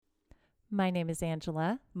My name is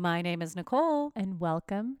Angela, My name is Nicole. and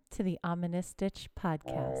welcome to the Ominous Stitch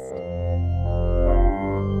podcast.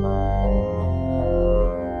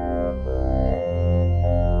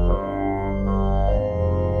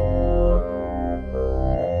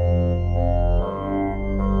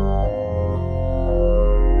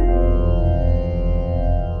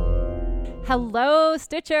 Hello,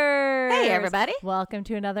 Stitchers! Hey, everybody. Welcome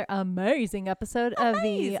to another amazing episode of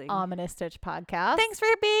the Ominous Stitch podcast. Thanks for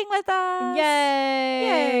being with us.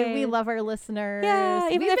 Yay! Yay. We love our listeners. Yeah,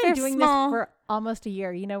 even We've if been they're doing small. this for almost a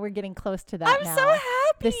year. You know, we're getting close to that I'm now. so happy.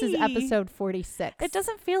 This is episode 46. It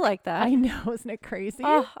doesn't feel like that. I know, isn't it crazy?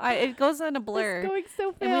 It goes in a blur. It's going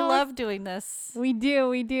so fast. And we love doing this. We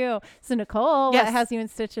do. So Nicole, Yes. what has you in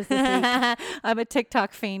stitches this week? I'm a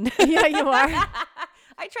TikTok fiend. Yeah, you are.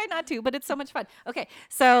 I try not to, but it's so much fun. Okay,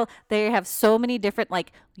 so they have so many different,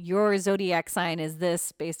 like, your zodiac sign is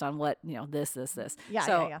this based on what, this. Yeah,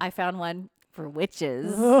 so yeah. I found one for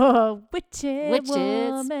witches. Oh, witches.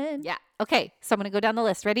 Woman. Yeah. Okay, so I'm going to go down the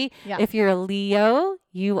list. Ready? Yeah. If you're a Leo,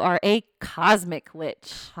 you are a cosmic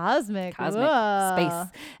witch. Cosmic. Cosmic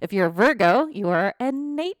space. If you're a Virgo, you are a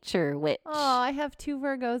nature witch. Oh, I have 2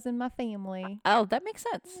 Virgos in my family. Oh, that makes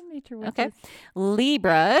sense. Nature witches. Okay.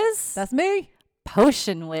 Libras. That's me.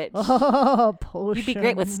 Potion witch. Oh, potions. You'd be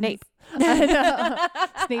great with Snape. I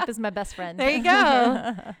know. Snape is my best friend. There you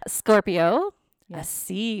go. Scorpio. A Yes.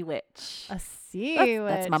 sea witch. A sea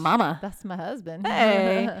That's my witch. mama. That's my husband.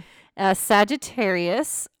 Hey.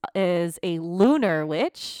 Sagittarius is a lunar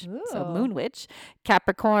witch, so Ooh. moon witch.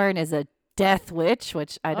 Capricorn is a death witch,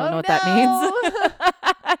 which I don't know what that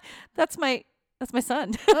means. That's my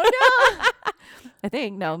son. Oh no. I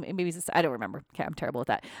think no, maybe it's I don't remember. Okay, I'm terrible with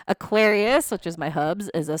that. Aquarius, which is my hubs,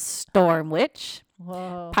 is a storm witch.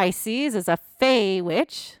 Whoa. Pisces is a fae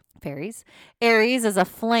witch, fairies. Aries is a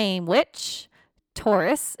flame witch.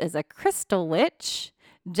 Taurus is a crystal witch.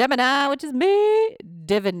 Gemini, which is me,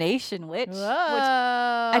 divination witch, which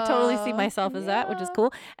I totally see myself as that, which is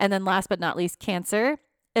cool. And then last but not least, Cancer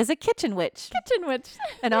is a kitchen witch. Kitchen witch.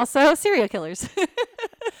 And also serial killers.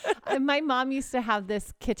 My mom used to have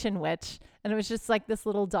this kitchen witch, and it was just like this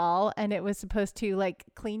little doll, and it was supposed to like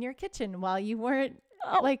clean your kitchen while you weren't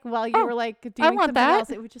while you were like doing want something that. else.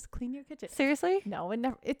 It would just clean your kitchen. Seriously? No,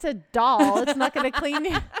 it's a doll. It's not going to clean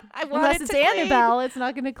you. I want Unless it it's to clean. Annabelle, it's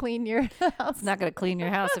not going to clean your house. It's not going to clean your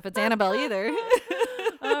house if it's Annabelle either.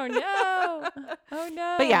 Oh no. Oh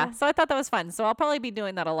no. But yeah, so I thought that was fun. So I'll probably be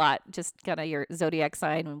doing that a lot. Just kind of your zodiac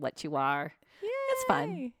sign and what you are. It's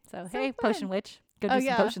fun. Yay. So, So hey, fun. potion witch. Go do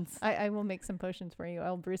some potions. I will make some potions for you.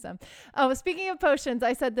 I'll brew some. Oh, speaking of potions,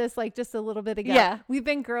 I said this like just a little bit ago. Yeah. We've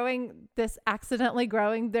been accidentally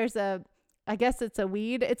growing. I guess it's a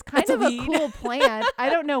weed. It's kind of a weed. cool plant. I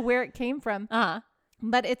don't know where it came from, Uh-huh.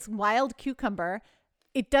 but it's wild cucumber.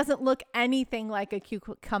 It doesn't look anything like a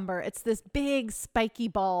cucumber. It's this big spiky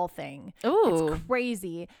ball thing. Ooh. It's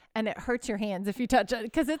crazy, and it hurts your hands if you touch it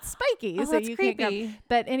because it's spiky. Oh, so that's you can't creepy. grab.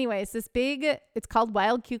 But anyways, it's called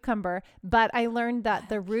wild cucumber. But I learned that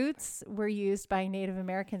the roots were used by Native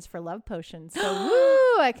Americans for love potions. So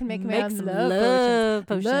woo, I can make my own some love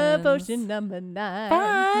potions. Love potions. potion number 9.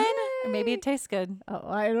 Fun. Or Yay. maybe it tastes good. Oh,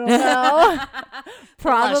 I don't know.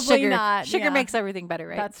 Probably sugar. not. Sugar Yeah. makes everything better,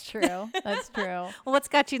 right? That's true. That's true. Well, what's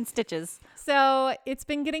got you in stitches? So it's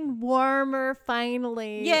been getting warmer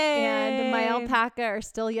finally. Yay. And my alpaca are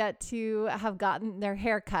still yet to have gotten their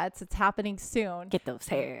haircuts. It's happening soon. Get those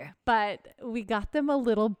hair. But we got them a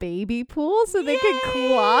little baby pool so they could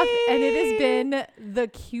cool off. And it has been the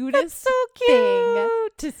cutest So cute. thing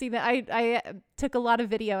to see that. I took a lot of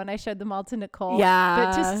video and I showed them all to Nicole. Yeah.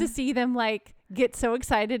 But just to see them like get so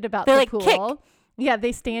excited about They, the like, pool. kick. Yeah,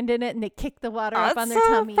 they stand in it and they kick the water up That's on their so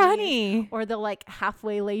tummy. funny. Or they'll like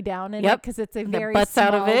halfway lay down in it Yep. because it's a And their very butts small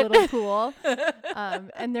out of it. little pool.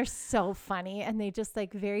 And they're so funny. And they just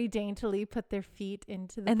like very daintily put their feet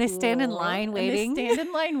into the pool. And they stand in line And waiting. they stand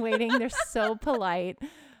in line waiting. They're so polite.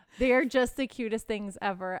 They are just the cutest things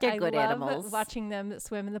ever. They're I good love animals. watching them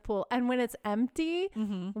swim in the pool. And when it's empty,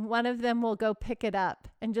 Mm-hmm. one of them will go pick it up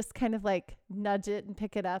and just kind of like nudge it and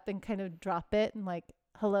pick it up and kind of drop it and like,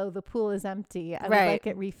 hello, the pool is empty. I would Right. like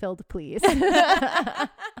it refilled, please.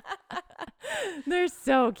 They're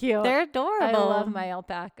so cute. They're adorable. I love my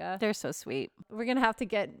alpaca. They're so sweet. We're going to have to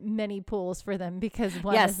get many pools for them because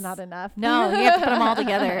one Yes. is not enough. No, you have to put them all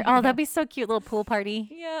together. Oh, that'd be so cute. Little pool party.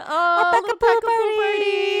 Yeah. Oh, Alpaca little pool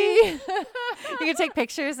party. You can take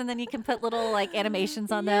pictures and then you can put little like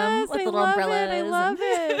animations on Yes, them with I little love umbrellas. It. I love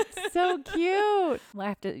it. So cute. We'll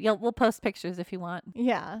have to. We'll post pictures if you want.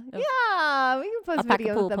 Yeah. Of- Yeah. We can post Alpaca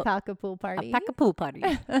videos pool of the po- alpaca pool party. Alpaca pool party.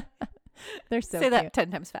 They're so Say cute. that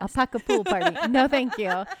 10 times fast. Alpaca pool party. No, thank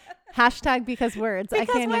you. Hashtag because words. I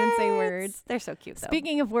can't even say words. They're so cute, though.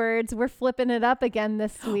 Speaking of words, we're flipping it up again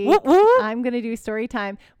this week. Whoop, whoop. I'm going to do story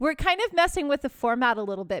time. We're kind of messing with the format a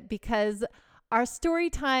little bit because our story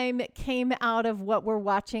time came out of what we're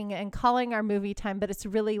watching and calling our movie time, but it's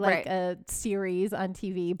really like a series on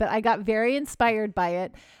TV. But I got very inspired by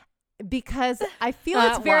it because I feel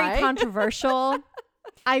it's very controversial.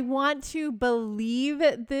 I want to believe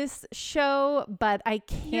this show, but I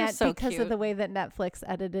can't because of the way that Netflix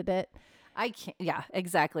edited it. I can't. Yeah,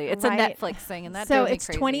 exactly. It's a Netflix thing, and that so drove me it's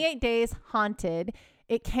crazy. 28 Days Haunted.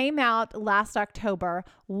 It came out last October.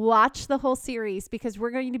 Watch the whole series because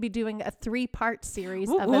we're going to be doing a 3-part series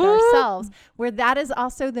of it ourselves, where that is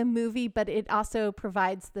also the movie, but it also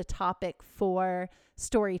provides the topic for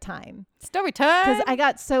story time. Story time. Because I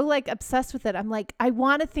got so like obsessed with it. I'm like, I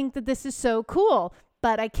want to think that this is so cool,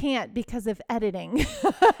 but I can't because of editing.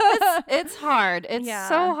 It's hard. It's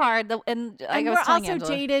so hard. And we're also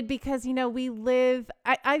jaded because, you know, we live,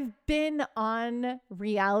 I've been on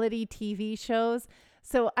reality TV shows.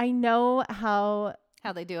 So I know how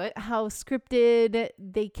they do it, how scripted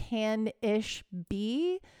they can-ish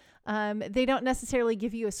be. They don't necessarily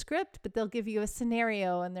give you a script, but they'll give you a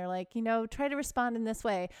scenario and they're like, you know, try to respond in this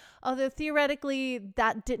way. Although theoretically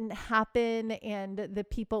that didn't happen. And the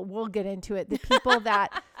people, we'll get into it. The people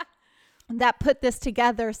that put this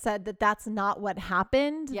together said that that's not what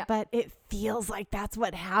happened, but it feels like that's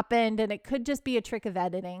what happened. And it could just be a trick of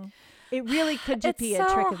editing. It really could just be a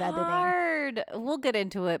trick of editing. Hard. We'll get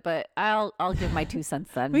into it, but I'll give my 2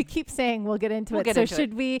 cents then. We keep saying we'll get into it. So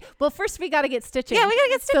should we? Well, first we got to get stitching. Yeah, we got to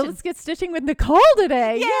get stitching. So let's get stitching with Nicole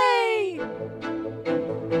today. Yay!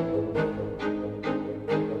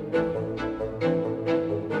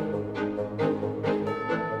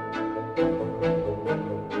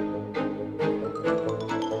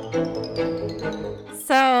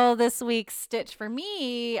 So this week's stitch for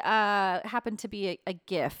me happened to be a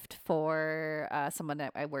gift for someone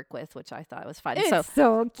that I work with, which I thought was fun. It's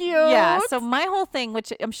so cute. Yeah. So my whole thing,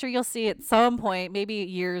 which I'm sure you'll see at some point, maybe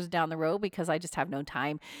years down the road, because I just have no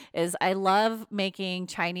time, is I love making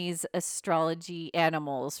Chinese astrology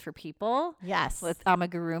animals for people. Yes. With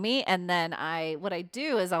Amigurumi. And then what I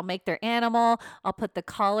do is I'll make their animal. I'll put the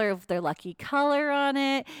color of their lucky color on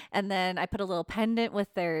it. And then I put a little pendant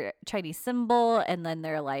with their Chinese symbol. And then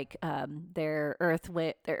they're like their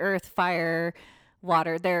earth, fire,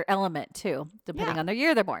 water, their element too, depending on their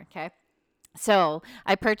year they're born. Okay. So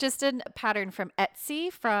I purchased a pattern from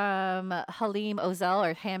Etsy from Halim Ozel,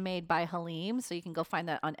 or Handmade by Halim. So you can go find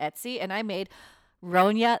that on Etsy. And I made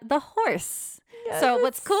Ronja the horse. Yes, so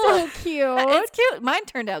what's cool? So cute. It's cute. Mine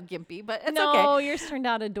turned out gimpy, but it's okay. No, yours turned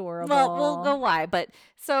out adorable. Well, we'll go why. But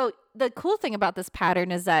so the cool thing about this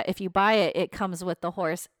pattern is that if you buy it, it comes with the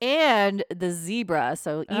horse and the zebra.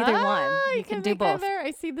 So either one, you can do both.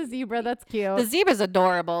 I see the zebra. That's cute. The zebra's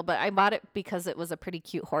adorable, but I bought it because it was a pretty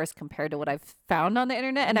cute horse compared to what I've found on the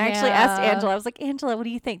internet. And I actually asked Angela, I was like, Angela, what do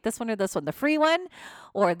you think? This one or this one? The free one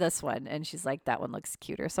or this one? And she's like, that one looks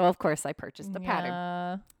cuter. So of course I purchased the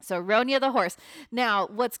pattern. So Ronja the horse. Now,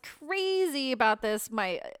 what's crazy about this,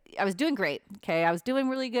 I was doing great. Okay. I was doing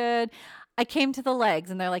really good. I came to the legs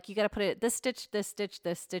and they're like, you got to put it at this stitch, this stitch,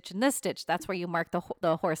 this stitch, and this stitch. That's where you mark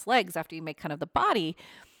the horse legs after you make kind of the body.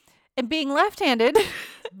 And being left-handed,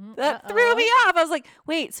 that threw me off. I was like,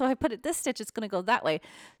 wait, so I put it this stitch, it's going to go that way.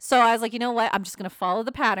 So I was like, you know what? I'm just going to follow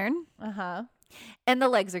the pattern. And the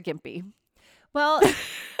legs are gimpy. Well,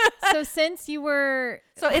 so since you were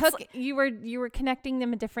you were connecting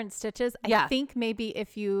them in different stitches, I think maybe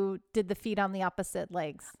if you did the feet on the opposite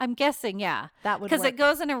legs, I'm guessing, that would, because work. It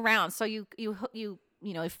goes in a round. So you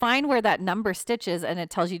find where that number stitches, and it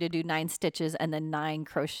tells you to do 9 stitches and then 9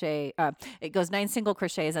 crochet. It goes 9 single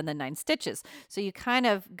crochets and then 9 stitches. So you kind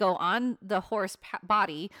of go on the horse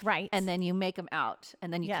body, right, and then you make them out,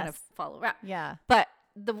 and then you kind of follow around. Yeah, but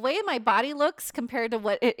the way my body looks compared to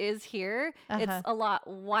what it is here, it's a lot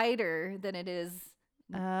wider than it is.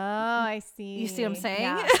 Oh, I see. You see what I'm saying?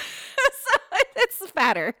 Yeah. So it's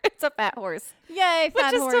fatter. It's a fat horse. Yay,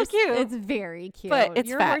 fat horse. Which is still cute. It's very cute. But it's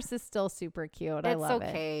Your fat. horse is still super cute. I love it. It's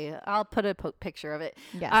okay. I'll put a picture of it.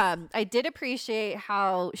 Yes. I did appreciate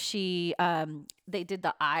how they did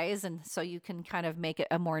the eyes, and so you can kind of make it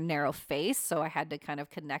a more narrow face. So I had to kind of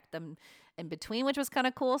connect them in between, which was kind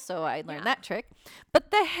of cool. So I learned that trick.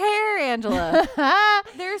 But the hair, Angela,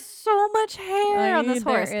 there's so much hair on this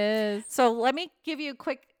horse. There is. So let me give you a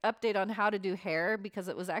quick update on how to do hair, because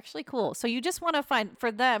it was actually cool. So you just want to find,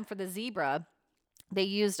 for the zebra, they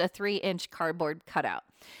used a 3-inch cardboard cutout,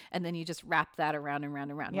 and then you just wrap that around and around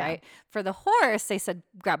and around, right? For the horse, they said,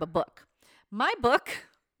 grab a book. My book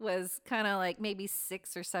was kind of like maybe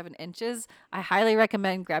 6 or 7 inches, I highly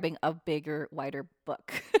recommend grabbing a bigger, wider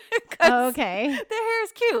book. Okay. The hair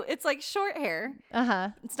is cute. It's like short hair.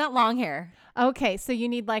 It's not long hair. Okay. So you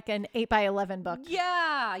need like an 8x11 book.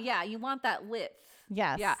 Yeah. You want that width.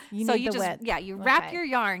 Yes. Yeah. You so need you the just width. you wrap your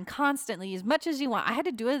yarn constantly as much as you want. I had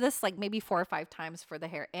to do this like maybe 4 or 5 times for the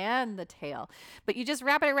hair and the tail. But you just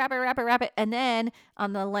wrap it, and then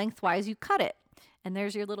on the lengthwise you cut it. And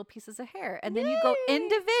there's your little pieces of hair. And then you go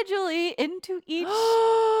individually into each.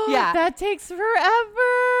 Yeah. That takes forever.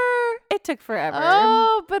 It took forever.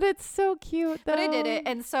 Oh, but it's so cute though. But I did it.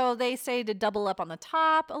 And so they say to double up on the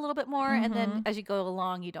top a little bit more. Mm-hmm. And then as you go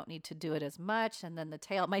along, you don't need to do it as much. And then the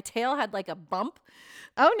tail, my tail had like a bump.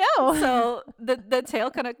 Oh no. So the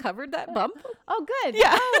tail kind of covered that bump. Oh, good.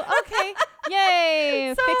 Yeah. Oh, okay.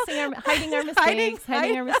 Yay. So, hiding our mistakes.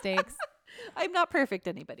 Hiding our mistakes. I'm not perfect,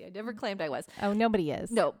 anybody. I never claimed I was. Oh, nobody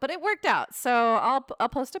is. No, but it worked out. So I'll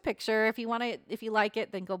post a picture if you want to. If you like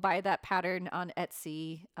it, then go buy that pattern on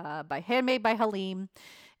Etsy by Handmade by Halim.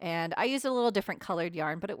 And I used a little different colored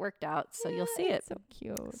yarn, but it worked out. So you'll see it. So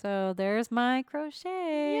cute. So there's my crochet.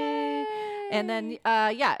 Yay. And then,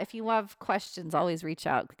 if you have questions, always reach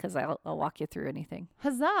out because I'll walk you through anything.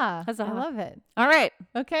 Huzzah. Huzzah. I love it. All right.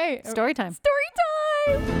 Okay. Story time. Story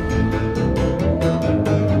time.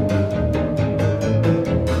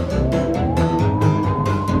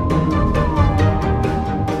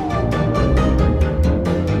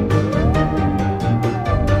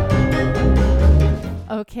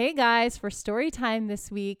 Okay, guys, for story time this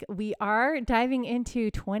week, we are diving into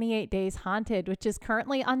 28 Days Haunted, which is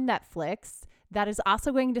currently on Netflix. That is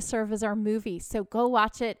also going to serve as our movie. So go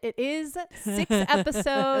watch it. It is 6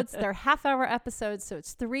 episodes. They're half-hour episodes, so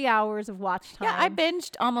it's 3 hours of watch time. Yeah, I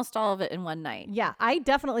binged almost all of it in one night. Yeah, I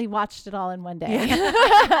definitely watched it all in one day.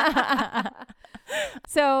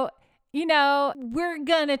 So, we're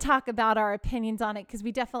going to talk about our opinions on it because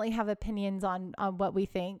we definitely have opinions on what we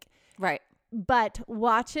think. Right. But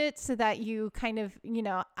watch it so that you kind of,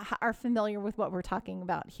 are familiar with what we're talking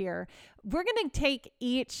about here. We're going to take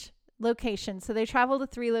each location. So they travel to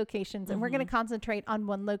 3 locations and we're going to concentrate on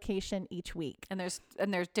one location each week. And there's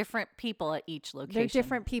different people at each location. There are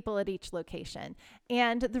different people at each location.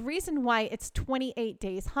 And the reason why it's 28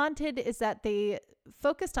 Days Haunted is that they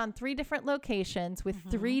focused on 3 different locations with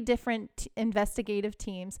 3 different investigative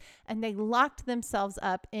teams, and they locked themselves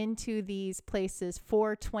up into these places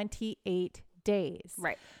for 28 days.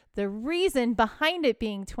 Right. The reason behind it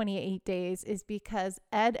being 28 days is because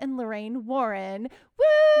Ed and Lorraine Warren,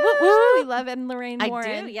 we love Ed and Lorraine Warren.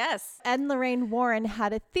 I do, yes. Ed and Lorraine Warren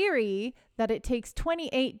had a theory that it takes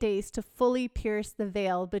 28 days to fully pierce the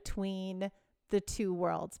veil between the 2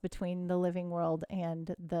 worlds, between the living world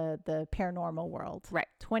and the paranormal world. Right.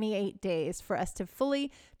 28 days for us to fully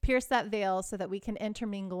pierce that veil so that we can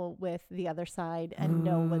intermingle with the other side and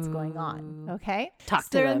know what's going on. Okay? Talk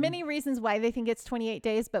to There are them. many reasons why they think it's 28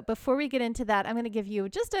 days, but before we get into that, I'm going to give you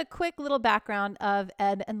just a quick little background of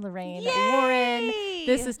Ed and Lorraine Warren.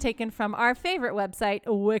 This is taken from our favorite website,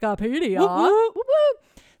 Wikipedia. Whoop, whoop.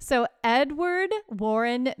 So Edward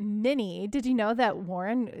Warren Minnie. Did you know that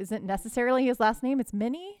Warren isn't necessarily his last name? It's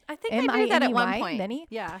Minnie. I think I knew that at one point. Minnie.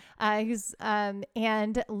 Yeah.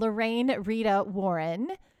 And Lorraine Rita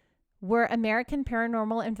Warren were American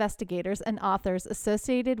paranormal investigators and authors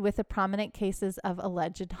associated with the prominent cases of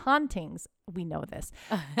alleged hauntings. We know this.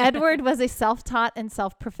 Edward was a self-taught and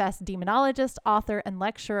self-professed demonologist, author, and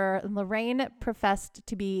lecturer. Lorraine professed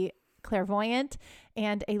to be clairvoyant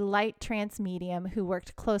and a light trance medium who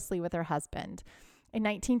worked closely with her husband. In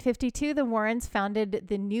 1952, the Warrens founded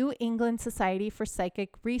the New England Society for Psychic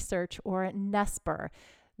Research, or NESPR.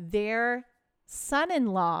 Their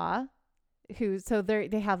son-in-law,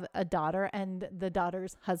 they have a daughter and the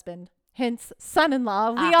daughter's husband, hence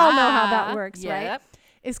son-in-law. We all know how that works, right?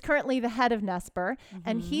 Is currently the head of NESPR,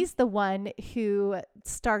 and he's the one who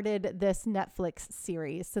started this Netflix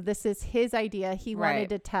series. So this is his idea. He wanted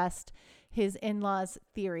to test his in-laws'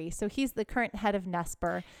 theory. So he's the current head of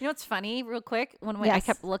NESPR. You know what's funny, real quick? When I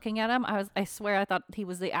kept looking at him, I swear I thought he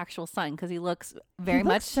was the actual son because he looks very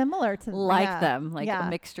much similar to them, like a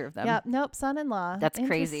mixture of them. Yeah, nope, son-in-law. That's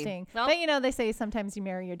crazy. Well, but they say sometimes you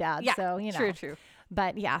marry your dad. Yeah, so true.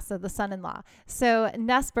 But yeah, so the son-in-law. So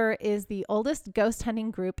NESPR is the oldest ghost hunting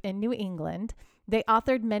group in New England. They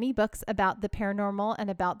authored many books about the paranormal and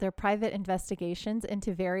about their private investigations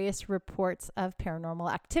into various reports of paranormal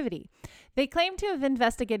activity. They claim to have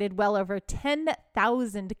investigated well over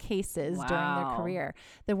 10,000 cases during their career.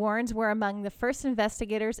 The Warrens were among the first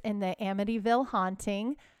investigators in the Amityville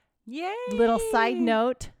haunting. Yay! Little side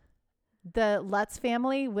note. The Lutz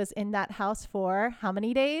family was in that house for how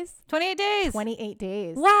many days? 28 days. 28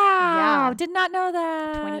 days. Wow. Yeah. Did not know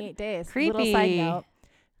that. 28 days. Creepy. Little side note.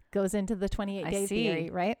 Goes into the 28-day theory,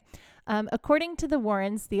 right? According to the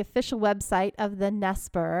Warrens, the official website of the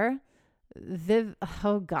Nesper,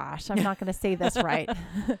 oh gosh, I'm not going to say this right.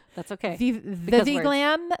 That's okay.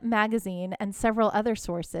 Viviglam magazine and several other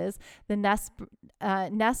sources, the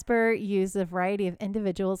Nesper used a variety of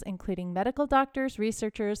individuals, including medical doctors,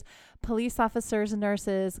 researchers, police officers,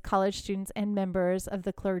 nurses, college students, and members of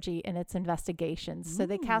the clergy in its investigations. So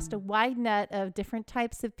they cast a wide net of different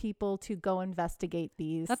types of people to go investigate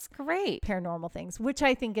these. That's great. Paranormal things, which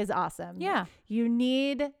I think is awesome. Yeah. You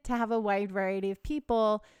need to have a wide variety of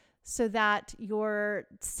people so that your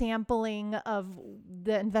sampling of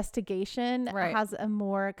the investigation has a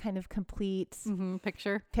more kind of complete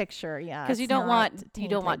picture. Yeah. Because you don't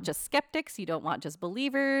want just skeptics. You don't want just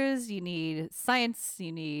believers. You need science.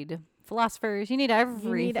 You need philosophers. You need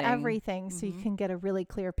everything. You need everything so you can get a really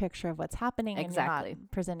clear picture of what's happening and you're not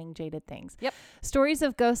presenting jaded things. Yep. Stories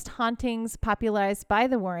of ghost hauntings popularized by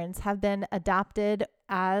the Warrens have been adopted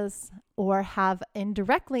as or have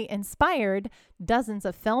indirectly inspired dozens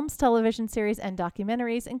of films, television series, and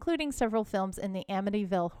documentaries, including several films in the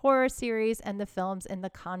Amityville horror series and the films in the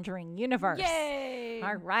Conjuring universe. Yay!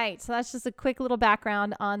 All right. So that's just a quick little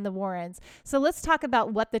background on the Warrens. So let's talk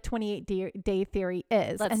about what the 28-day theory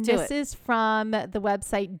is. This is from the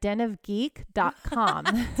website denofgeek.com.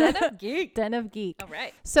 Den of Geek. Den of Geek. All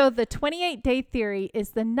right. So the 28-day theory is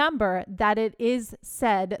the number that it is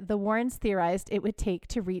said the Warrens theorized it would take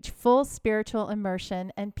to reach full spiritual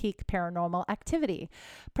immersion and peak paranormal activity.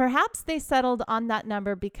 Perhaps they settled on that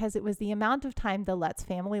number because it was the amount of time the Lutz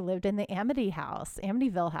family lived in the Amityville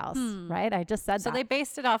house, right? I just said that. So they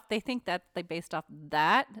based it off, they think that they based off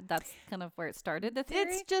that. That's kind of where it started, the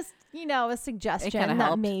theory? It's just, a suggestion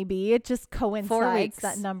that maybe it just coincides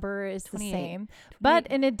that number is the same. But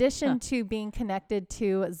in addition to being connected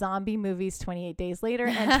to zombie movies 28 Days Later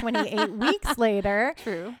and 28 Weeks Later,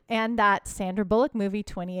 true, and that Sandra Bullock movie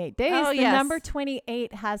 28 Days, the number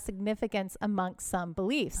 28 has significance amongst some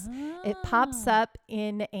beliefs. It pops up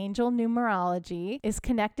in angel numerology, is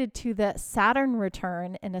connected to the Saturn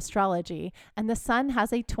return in astrology, and the sun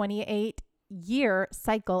has a 28-year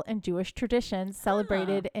cycle in Jewish tradition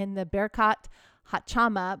celebrated in the Birkat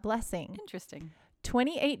Hachama blessing. Interesting.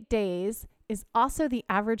 28 days is also the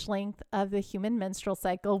average length of the human menstrual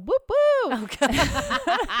cycle. Whoop woo! Okay.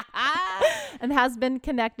 And has been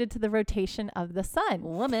connected to the rotation of the sun.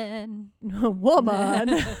 Woman.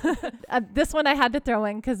 This one I had to throw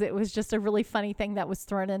in because it was just a really funny thing that was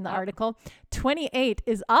thrown in the article. 28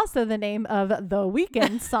 is also the name of the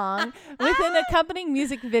Weeknd song with an accompanying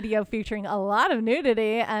music video featuring a lot of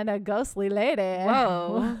nudity and a ghostly lady.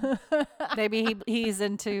 Whoa. Maybe he's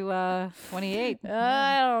into 28.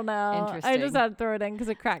 I don't know. Interesting. I just had to throw it in because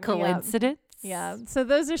it cracked me up. Coincidence? Yeah. So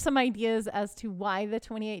those are some ideas as to why the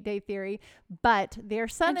 28-day theory. But their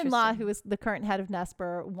son-in-law, who is the current head of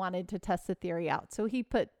Nesper, wanted to test the theory out. So he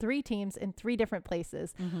put 3 teams in 3 different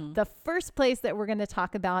places. The first place that we're going to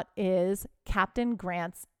talk about is Captain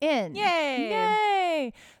Grant's Inn.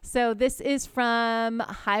 Yay! So this is from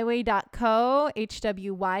highway.co,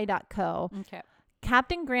 hwy.co. Okay.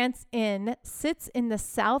 Captain Grant's Inn sits in the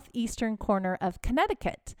southeastern corner of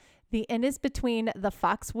Connecticut. The inn is between the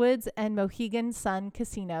Foxwoods and Mohegan Sun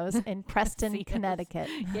casinos in Preston, Connecticut.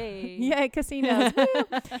 Yay. Yay, casinos.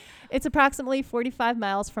 It's approximately 45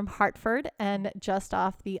 miles from Hartford and just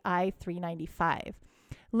off the I-395.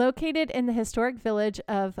 Located in the historic village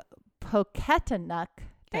of Pocatanock.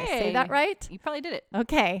 Did I say that right? You probably did it.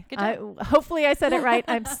 Okay. Good job. Hopefully I said it right.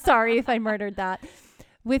 I'm sorry if I murdered that.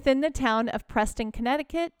 Within the town of Preston,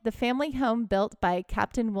 Connecticut, the family home built by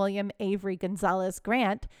Captain William Avery Gonzalez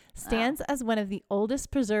Grant stands as one of the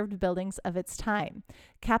oldest preserved buildings of its time.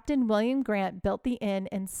 Captain William Grant built the inn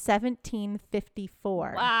in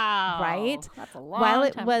 1754. Wow. Right? That's a long While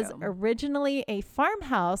it time was ago. originally a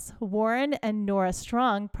farmhouse, Warren and Nora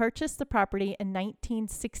Strong purchased the property in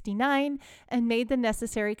 1969 and made the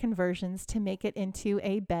necessary conversions to make it into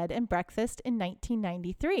a bed and breakfast in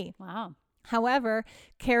 1993. Wow. However,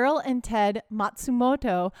 Carol and Ted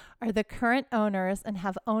Matsumoto are the current owners and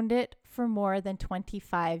have owned it for more than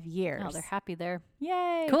 25 years. Oh, they're happy there.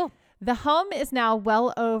 Yay. Cool. The home is now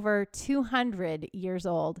well over 200 years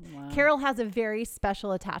old. Wow. Carol has a very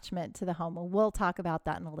special attachment to the home. We'll talk about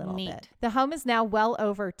that in a little Neat. bit. The home is now well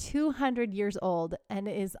over 200 years old and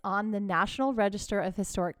is on the National Register of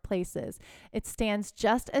Historic Places. It stands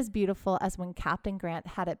just as beautiful as when Captain Grant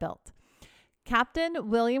had it built. Captain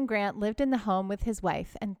William Grant lived in the home with his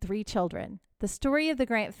wife and 3 children. The story of the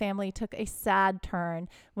Grant family took a sad turn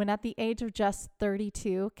when at the age of just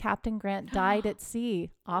 32, Captain Grant died at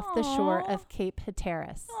sea off the shore of Cape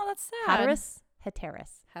Hatteras. Oh, that's sad.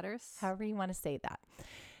 Hatteras, however you want to say that.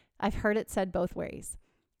 I've heard it said both ways.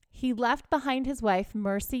 He left behind his wife,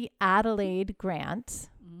 Mercy Adelaide Grant.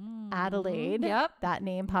 Adelaide. Yep. That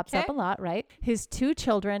name pops up a lot, right? His 2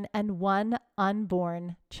 children and 1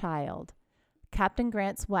 unborn child. Captain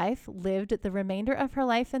Grant's wife lived the remainder of her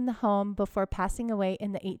life in the home before passing away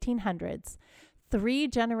in the 1800s. 3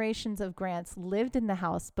 generations of Grants lived in the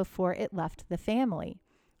house before it left the family.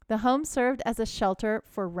 The home served as a shelter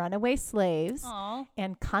for runaway slaves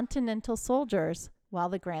and Continental soldiers while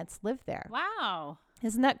the Grants lived there. Wow.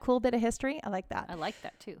 Isn't that a cool bit of history? I like that. I like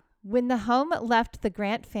that too. When the home left the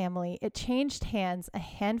Grant family, it changed hands a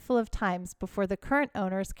handful of times before the current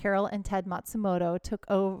owners, Carol and Ted Matsumoto, took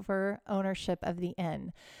over ownership of the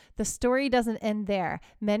inn. The story doesn't end there.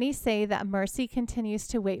 Many say that Mercy continues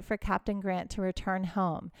to wait for Captain Grant to return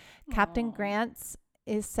home. Captain Grant's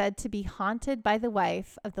is said to be haunted by the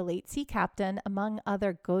wife of the late sea captain, among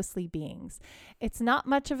other ghostly beings. It's not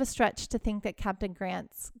much of a stretch to think that Captain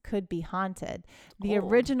Grant's could be haunted. The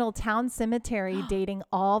original town cemetery, dating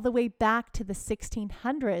all the way back to the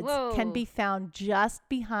 1600s, can be found just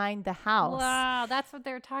behind the house. Wow, that's what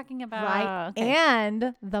they're talking about. Right. Okay.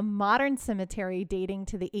 And the modern cemetery, dating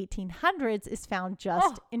to the 1800s, is found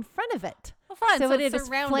just in front of it. Fun. So it is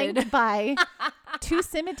flanked by 2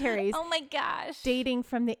 cemeteries. Oh my gosh. Dating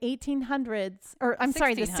from the 1800s, or I'm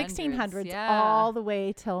sorry, the 1600s all the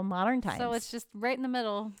way till modern times. So it's just right in the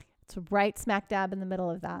middle. It's right smack dab in the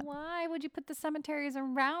middle of that. Why would you put the cemeteries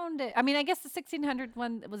around it? I mean, I guess the 1600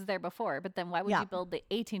 one was there before, but then why would you build the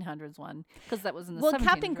 1800s one? Because that was in the 1700s. Well,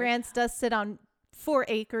 Captain Grant's does sit on 4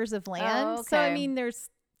 acres of land. So, I mean, there's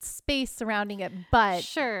space surrounding it, but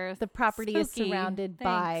the property is surrounded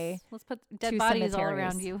by let's put dead bodies all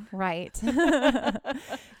around you. Right.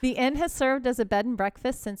 The inn has served as a bed and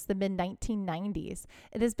breakfast since the mid 1990s.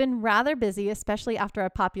 It has been rather busy, especially after a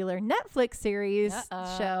popular Netflix series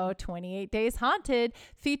show, 28 Days Haunted,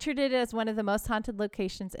 featured it as one of the most haunted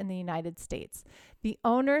locations in the United States. The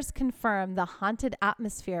owners confirm the haunted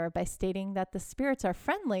atmosphere by stating that the spirits are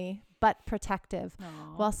friendly but protective.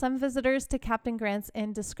 While some visitors to Captain Grant's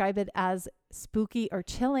Inn describe it as spooky or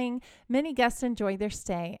chilling, many guests enjoy their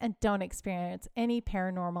stay and don't experience any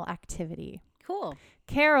paranormal activity. Cool.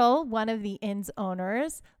 Carol, one of the inn's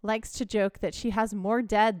owners, likes to joke that she has more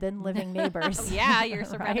dead than living neighbors. Yeah, you're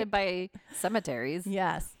surrounded by cemeteries.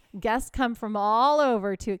 Yes. Guests come from all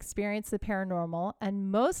over to experience the paranormal,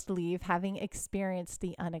 and most leave having experienced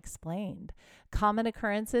the unexplained. Common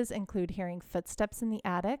occurrences include hearing footsteps in the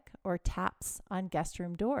attic or taps on guest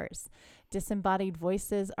room doors. Disembodied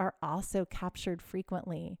voices are also captured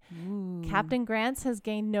frequently. Captain Grant's has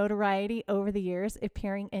gained notoriety over the years,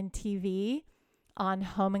 appearing in TV, on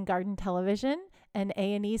Home and Garden Television, and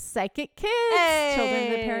A&E's Psychic Kids, Children of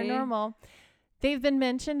the Paranormal. They've been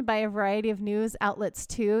mentioned by a variety of news outlets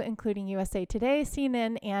too, including USA Today,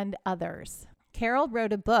 CNN, and others. Carol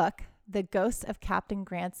wrote a book, The Ghost of Captain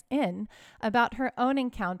Grant's Inn, about her own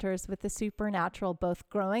encounters with the supernatural, both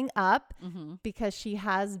growing up, because she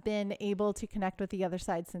has been able to connect with the other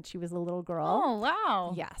side since she was a little girl. Oh,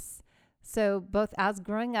 wow. Yes. So both as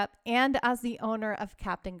growing up and as the owner of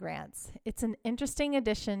Captain Grant's. It's an interesting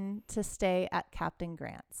addition to stay at Captain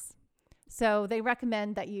Grant's. So they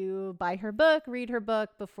recommend that you buy her book, read her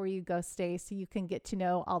book before you go stay, so you can get to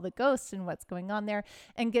know all the ghosts and what's going on there,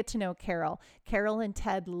 and get to know Carol. Carol and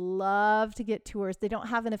Ted love to get tours. They don't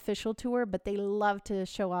have an official tour, but they love to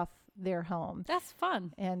show off their home. That's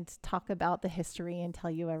fun. And talk about the history and tell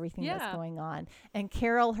you everything that's going on. And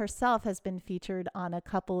Carol herself has been featured on a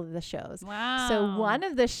couple of the shows. Wow. So one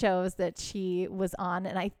of the shows that she was on,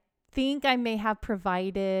 and I think I may have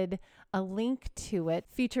provided a link to it,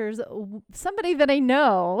 features somebody that I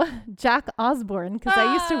know, Jack Osborne, because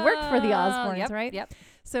I used to work for the Osbournes, right? Yep.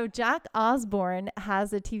 So Jack Osborne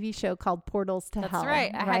has a TV show called Portals to Hell. That's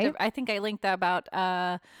right. I think I linked that about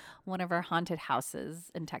one of our haunted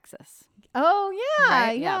houses in Texas. Oh, yeah.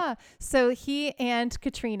 Right? Yeah. So he and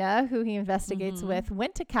Katrina, who he investigates with,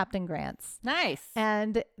 went to Captain Grant's. Nice.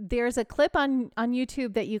 And there's a clip on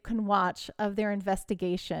YouTube that you can watch of their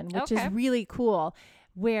investigation, which is really cool.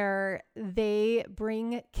 where they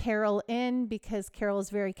bring Carol in because Carol is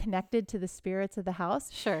very connected to the spirits of the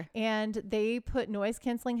house. Sure. And they put noise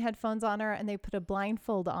canceling headphones on her and they put a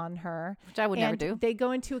blindfold on her. Which I would never do. They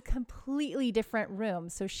go into a completely different room.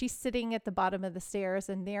 So she's sitting at the bottom of the stairs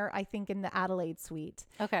and they're, I think, in the Adelaide suite.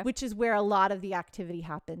 Okay. Which is where a lot of the activity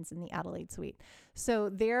happens, in the Adelaide suite. So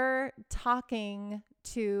they're talking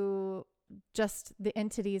to just the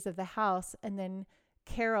entities of the house, and then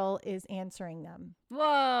Carol is answering them.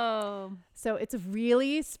 Whoa. So it's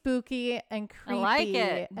really spooky and creepy. I like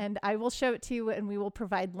it. And I will show it to you, and we will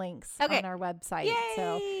provide links on our website. Yay.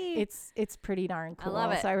 So it's pretty darn cool. I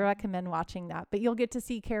love it. So I recommend watching that. But you'll get to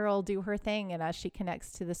see Carol do her thing, and as she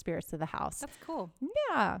connects to the spirits of the house. That's cool.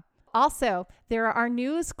 Yeah. Also, there are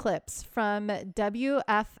news clips from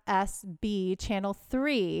WFSB Channel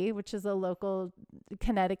 3, which is a local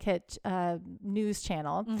Connecticut news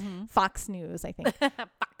channel. Fox News, I think.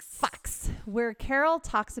 Fox. Where Carol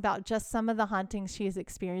talks about just some of the hauntings she has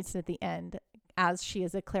experienced at the end, as she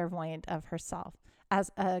is a clairvoyant of herself.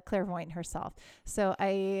 So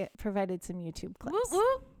I provided some YouTube clips. Woo,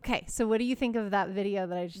 woo. Okay, so what do you think of that video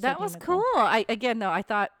that I just That sent you, was Nicole? cool. I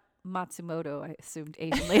thought Matsumoto, I assumed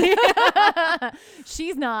Asian lady.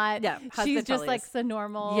 She's not. Yeah, she's husband just totally like is. the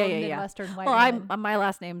normal Yeah. Midwestern white Well, woman. my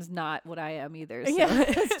last name's not what I am either. So Yeah,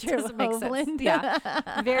 that's it true. doesn't make sense. Hovland.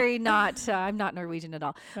 Yeah, very not. I'm not Norwegian at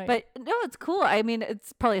all. Right. But no, it's cool. I mean,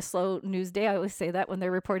 it's probably a slow news day. I always say that when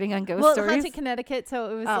they're reporting on ghost Well, stories. Haunted Connecticut,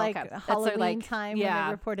 so it was like okay. That's Halloween their, like, time when yeah.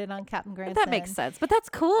 they reported on Captain Grant's. But that makes sense. But that's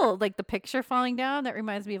cool. Like the picture falling down, that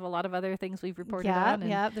reminds me of a lot of other things we've reported on.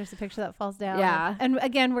 Yeah, there's a picture that falls down. Yeah. And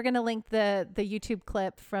again, we're going to link the YouTube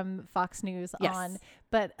clip from Fox News on.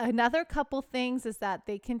 But another couple things is that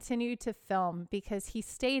they continue to film because he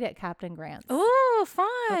stayed at Captain Grant's. Oh, fun.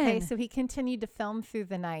 Okay, so he continued to film through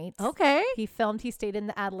the night. Okay. He stayed in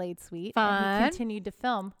the Adelaide suite. Fun. And he continued to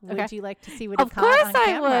film. Would Okay. you like to see what he Of caught course on I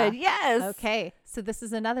camera? would. Yes. Okay, so this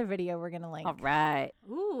is another video we're going to link. All right.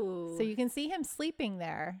 Ooh. So you can see him sleeping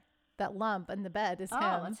there. That lump in the bed is him.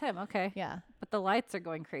 that's him. Okay. Yeah. But the lights are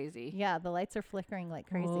going crazy. Yeah, the lights are flickering like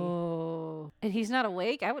crazy. Oh. And he's not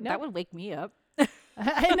awake? That would wake me up.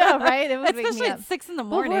 I know, right? It would wake Especially me at up. 6 in the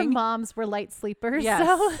Well, we're morning. moms, we're light sleepers. Yes.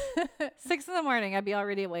 So. 6 in the morning, I'd be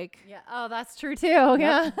already awake. Yeah. Oh, that's true too.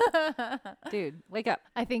 Yeah. Dude, wake up.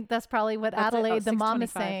 I think that's probably what That's it. Oh, Adelaide, the mom,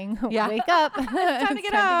 is 6:25. saying. Yeah. Wake up. It's time to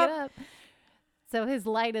get up. So his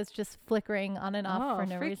light is just flickering on and off Oh, for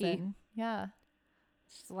no freaky. reason. Yeah.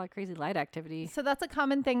 It's just a lot of crazy light activity. So that's a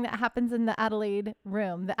common thing that happens in the Adelaide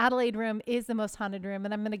room. The Adelaide room is the most haunted room,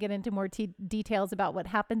 and I'm going to get into more details about what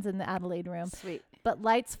happens in the Adelaide room. Sweet. But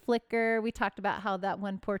lights flicker. We talked about how that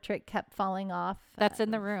one portrait kept falling off. That's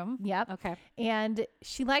in the room. Yep. Okay. And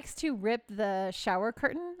she likes to rip the shower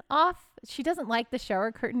curtain off. She doesn't like the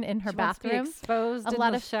shower curtain in her She wants to be bathroom. exposed A in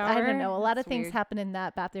lot the of shower. I don't know. A lot of That's things weird. happen in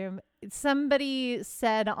that bathroom. Somebody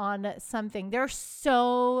said on something, there are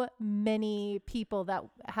so many people that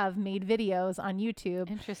have made videos on YouTube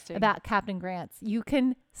Interesting. about Captain Grant's. You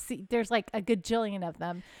can see there's like a gajillion of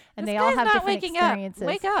them, and This they all guy's have not different waking experiences. Up.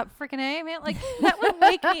 Wake up, freaking A, man. Like, that would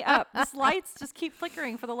wake me up. This lights just keep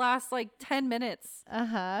flickering for the last, 10 minutes,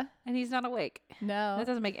 Uh-huh. and he's not awake. No. That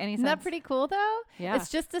doesn't make any Isn't sense. that pretty cool, though? Yeah. It's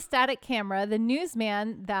just a static camera. The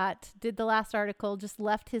newsman that did the last article just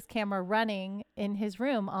left his camera running in his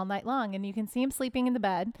room all night long, and you can see him sleeping in the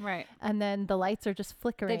bed, Right. and then the lights are just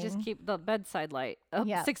flickering. They just keep the bedside light. Oh,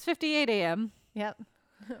 Yeah. 6:58 a.m. Yep.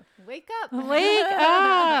 Wake up. Wake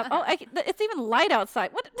up. Oh, it's even light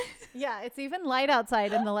outside. What? Yeah, it's even light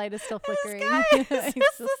outside, and the light is still flickering. guy is He's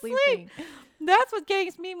just still asleep. sleeping. That's what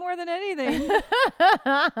gangs me more than anything.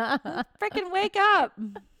 Freaking wake up.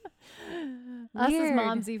 Us as Weird.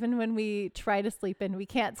 moms, even when we try to sleep in, we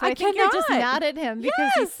can't. So I I think you're just cannot. mad at him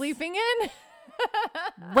because he's Yes. sleeping in.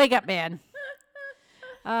 Wake up, man.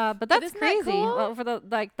 But that's isn't that crazy. cool? Well, for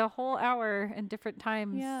the whole hour and different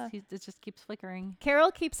times, Yeah. it just keeps flickering.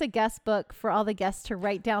 Carol keeps a guest book for all the guests to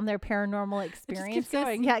write down their paranormal keeps experiences.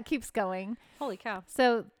 going. Yeah, it keeps going. Holy cow.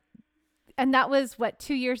 So, and that was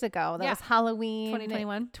 2 years ago. That Yeah. was Halloween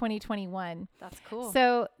 2021. 2021. That's cool.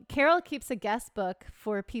 So Carol keeps a guest book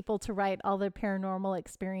for people to write all their paranormal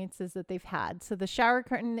experiences that they've had. So the shower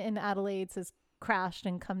curtain in Adelaide says crashed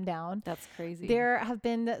and come down. That's crazy. There have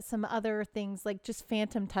been some other things like just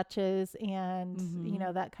phantom touches and,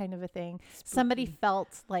 Mhm. that kind of a thing. Somebody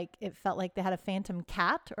felt like they had a phantom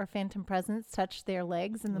cat or phantom presence touch their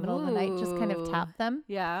legs in the middle of the night, just kind of Ooh. tap them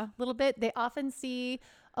Yeah. a little bit. They often see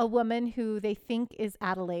a woman who they think is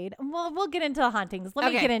Adelaide. Well, we'll get into the hauntings.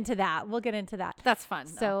 Let me get into that. We'll get into that. That's fun.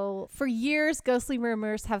 So for years, ghostly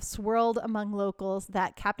rumors have swirled among locals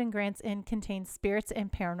that Captain Grant's Inn contains spirits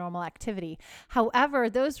and paranormal activity. However,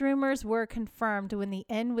 those rumors were confirmed when the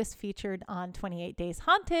inn was featured on 28 Days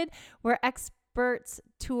Haunted, where experts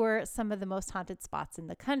tour some of the most haunted spots in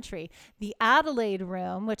the country. The Adelaide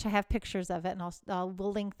Room, which I have pictures of it, and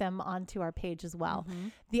we'll link them onto our page as well.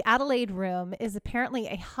 The Adelaide Room is apparently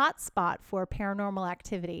a hot spot for paranormal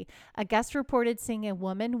activity. A guest reported seeing a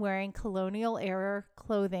woman wearing colonial era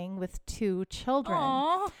clothing with 2 children.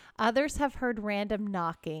 Aww. Others have heard random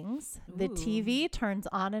knockings. The TV turns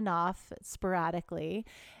on and off sporadically,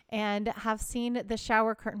 and have seen the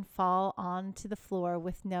shower curtain fall onto the floor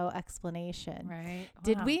with no explanation. Right.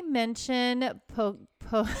 Did we mention I'm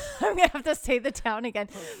going to have to say the town again.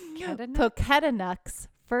 Pochettanuk's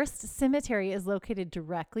first cemetery is located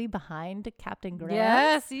directly behind Captain Grant.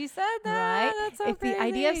 Yes, you said that. Right? That's so If crazy. the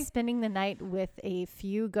idea of spending the night with a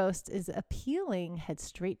few ghosts is appealing, head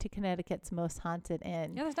straight to Connecticut's most haunted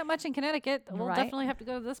inn. Yeah, there's not much in Connecticut. We'll Right? definitely have to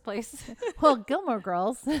go to this place. Well, Gilmore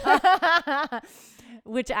Girls,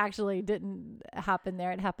 which actually didn't happen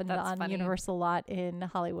there. It happened That's on funny. Universal Lot in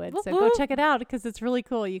Hollywood. Whoop, So go whoop. check it out because it's really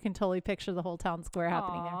cool. You can totally picture the whole town square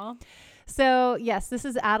happening there. Aw. So yes, this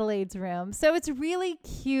is Adelaide's room. So it's really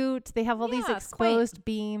cute. They have all these Yeah, it's exposed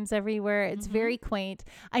beams everywhere. It's Mhm. very quaint.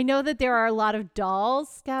 I know that there are a lot of dolls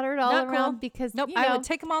scattered all Not around cool. because Nope, you I know, would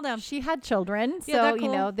take them all down. she had children. Yeah, So, they're you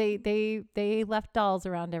know, cool. they left dolls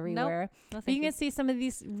around everywhere. No, But thank you can see some of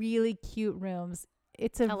these really cute rooms.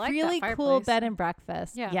 It's a I like that really cool fireplace. bed and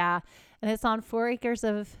breakfast. Yeah. And it's on 4 acres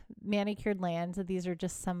of manicured land. So these are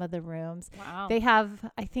just some of the rooms. Wow. They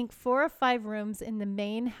have, I think, 4 or 5 rooms in the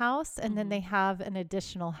main house, and then Mhm. they have an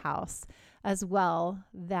additional house as well.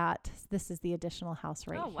 That this is the additional house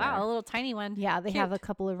right oh, here. wow. A little tiny one. Yeah, they have a Cute.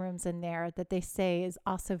 couple of rooms in there that they say is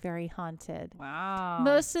also very haunted. Wow.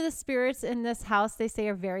 Most of the spirits in this house, they say,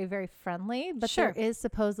 are very, very friendly, but Sure. there is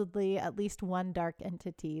supposedly at least one dark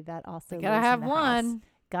entity that also Gotta lives have in the house. one.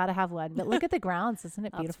 Gotta have one. But look at the grounds. Isn't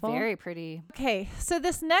it That's beautiful? very pretty. Okay, so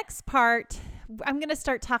this next part, I'm going to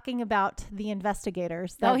start talking about the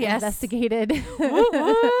investigators that Oh, yes. investigated. Woo,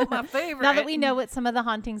 woo, my favorite. Now that we know what some of the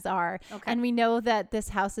hauntings are, Okay. and we know that this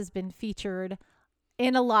house has been featured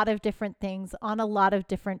in a lot of different things on a lot of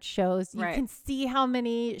different shows. You Right. can see how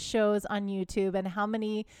many shows on YouTube and how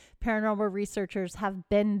many paranormal researchers have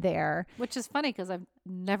been there. Which is funny because I've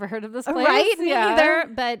never heard of this place. Right? Me Yeah. neither,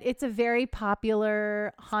 but it's a very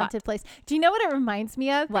popular haunted place. Do you know what it reminds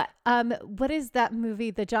me of? What? What is that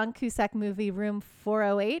movie, the John Cusack movie, Room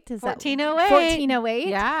 408? Is 1408. that 1408?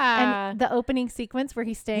 Yeah. And the opening sequence where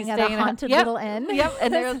he's staying He's at staying a at a- haunted yep, little inn. Yep.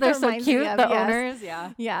 And they're That's what so reminds me cute. of, The yes. owners.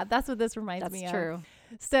 Yeah. Yeah, that's what this reminds That's me of. true.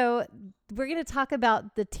 So we're going to talk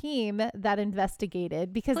about the team that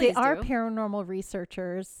investigated because Please they are do. paranormal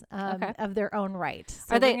researchers Okay. of their own right.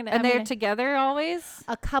 So Are they? I'm And they're gonna- together always?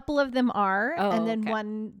 a couple of them are, Oh, and then okay.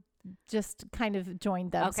 one just kind of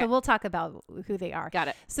joined them. So Okay. we'll talk about who they are. Got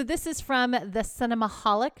it. So this is from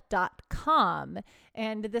thecinemaholic.com.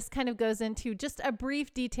 And this kind of goes into just a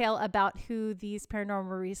brief detail about who these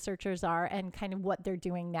paranormal researchers are and kind of what they're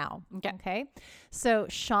doing now. Okay. So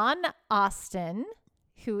Sean Austin,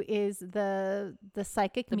 who is the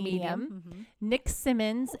psychic medium, Mhm. Nick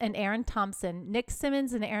Simmons and Aaron Thompson. Nick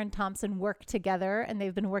Simmons and Aaron Thompson work together, and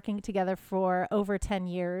they've been working together for over 10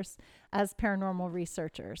 years as paranormal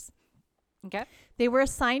researchers. Okay. They were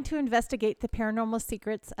assigned to investigate the paranormal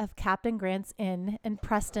secrets of Captain Grant's Inn in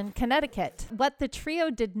Preston, Connecticut. What the trio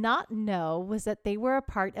did not know was that they were a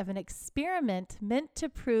part of an experiment meant to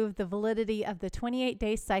prove the validity of the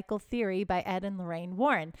 28-day cycle theory by Ed and Lorraine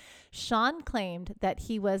Warren. Sean claimed that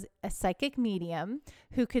he was a psychic medium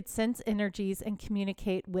who could sense energies and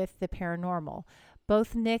communicate with the paranormal.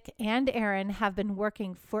 Both Nick and Aaron have been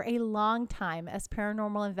working for a long time as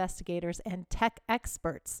paranormal investigators and tech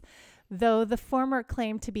experts, though the former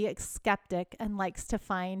claimed to be a skeptic and likes to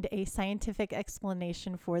find a scientific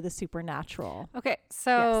explanation for the supernatural. Okay.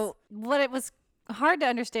 So what it was hard to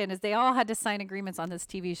understand is they all had to sign agreements on this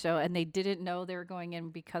TV show and they didn't know they were going in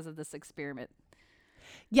because of this experiment.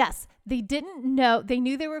 Yes, they didn't know. They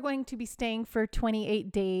knew they were going to be staying for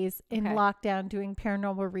 28 days in Okay. lockdown doing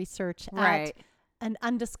paranormal research Right. at an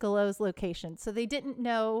undisclosed location. So they didn't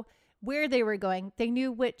know where they were going. They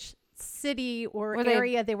knew which city or Were they-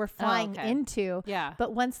 area they were flying okay. into. Yeah.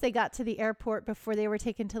 But once they got to the airport, before they were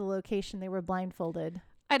taken to the location, they were blindfolded.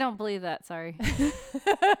 I don't believe that. Sorry.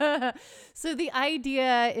 So the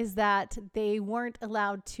idea is that they weren't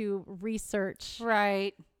allowed to research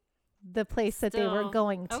Right. the place that they were Still.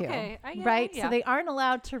 going to. Okay, I get right? it, yeah. So they aren't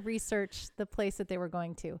allowed to research the place that they were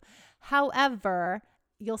going to. However,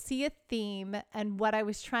 you'll see a theme. And what I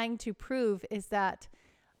was trying to prove is that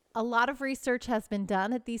a lot of research has been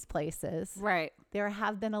done at these places. Right. There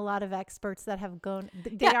have been a lot of experts that have gone.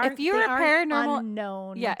 If you're a paranormal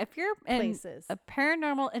unknown if you're places, a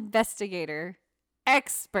paranormal investigator,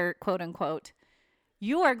 expert, quote unquote,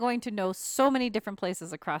 you are going to know so many different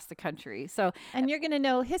places across the country. So, and you're going to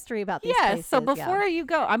know history about these yes. places. So before you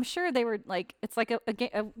go, I'm sure they were like, it's like a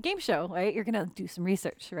game show, right? You're going to do some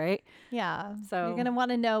research, right? Yeah. So you're going to want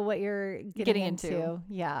to know what you're getting into.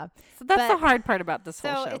 Yeah. So that's the hard part about this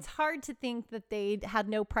whole show. So it's hard to think that they had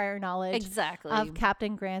no prior knowledge of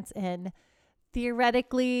Captain Grant's Inn.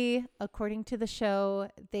 Theoretically, according to the show,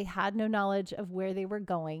 they had no knowledge of where they were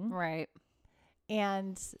going. Right.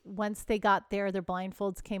 And once they got there, their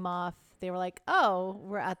blindfolds came off. They were like, oh,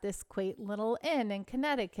 we're at this quaint little inn in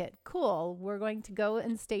Connecticut. Cool. We're going to go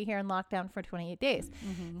and stay here in lockdown for 28 days.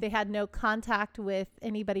 Mm-hmm. They had no contact with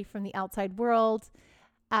anybody from the outside world.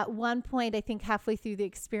 At one point, I think halfway through the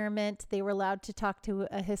experiment, they were allowed to talk to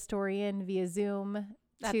a historian via Zoom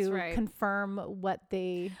to confirm what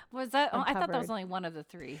they was that. uncovered. I thought that was only one of the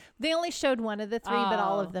three. They only showed one of the three, but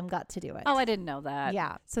all of them got to do it. Oh, I didn't know that.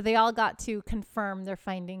 Yeah. So they all got to confirm their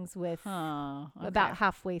findings with about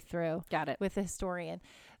halfway through. Got it. With the historian.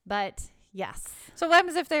 But yes. So what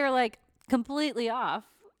happens if they were like completely off?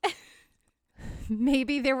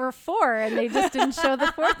 Maybe there were 4 and they just didn't show the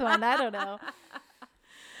 4th one. I don't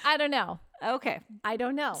know. Okay. I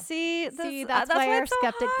don't know. See, that's why our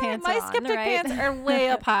skeptic pants My are on, skeptic right? pants are way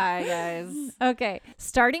up high, guys. Okay.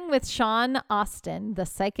 Starting with Sean Austin, the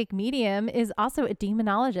psychic medium is also a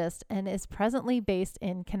demonologist and is presently based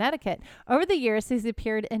in Connecticut. Over the years, he's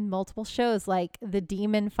appeared in multiple shows like The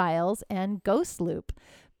Demon Files and Ghost Loop.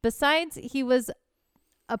 Besides, he was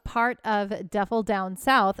a part of Devil Down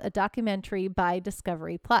South, a documentary by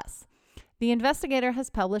Discovery Plus. The investigator has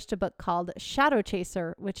published a book called Shadow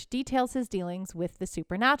Chaser, which details his dealings with the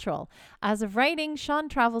supernatural. As of writing, Sean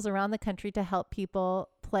travels around the country to help people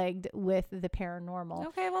plagued with the paranormal.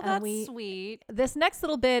 Okay, well, that's sweet. This next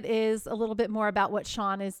little bit is a little bit more about what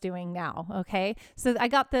Sean is doing now, okay? So I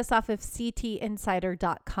got this off of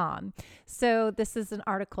ctinsider.com. So this is an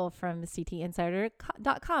article from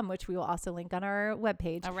ctinsider.com, which we will also link on our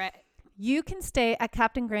webpage. All right. You can stay at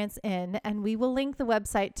Captain Grant's Inn, and we will link the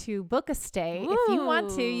website to book a stay. Ooh. If you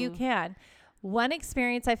want to, you can. One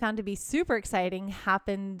experience I found to be super exciting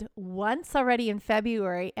happened once already in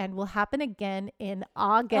February and will happen again in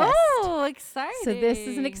August. Oh, exciting. So this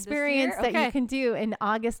is an experience that you can do in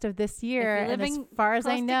August of this year. And as far as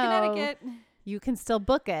I know, you can still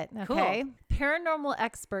book it. Okay. Cool. Paranormal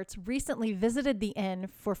experts recently visited the inn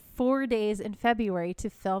for 4 days in February to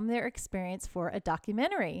film their experience for a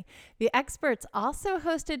documentary. The experts also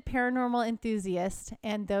hosted paranormal enthusiasts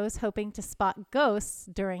and those hoping to spot ghosts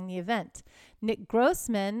during the event. Nick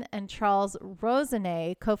Grossman and Charles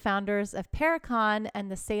Rosenay, co-founders of Paracon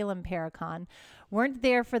and the Salem Paracon, weren't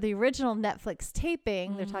there for the original Netflix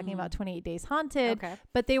taping. They're talking about 28 Days Haunted,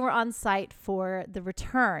 but they were on site for the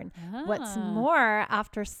return. What's more,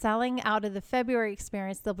 after selling out of the February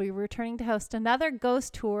experience, they'll be returning to host another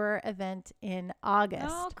ghost tour event in August.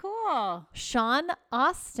 Oh, cool. Sean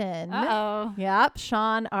Austin. Uh-oh. Yep.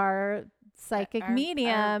 Sean, our psychic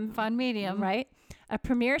medium. Our fun medium. Right. A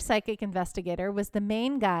premier psychic investigator, was the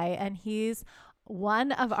main guy, and he's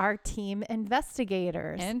one of our team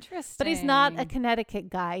investigators. Interesting. But he's not a Connecticut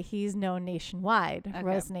guy. He's known nationwide,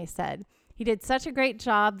 Rosenay said. He did such a great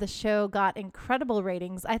job. The show got incredible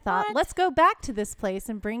ratings. I thought, let's go back to this place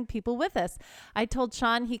and bring people with us. I told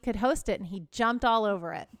Sean he could host it, and he jumped all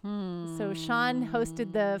over it. So Sean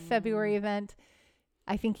hosted the February event.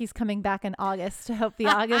 I think he's coming back in August to host the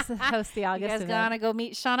August event. You guys gotta go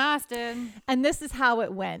meet Sean Austin. And this is how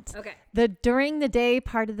it went. Okay. The during the day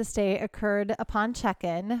part of the stay occurred upon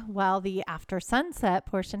check-in, while the after sunset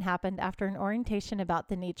portion happened after an orientation about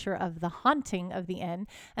the nature of the haunting of the inn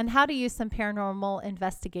and how to use some paranormal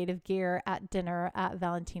investigative gear at dinner at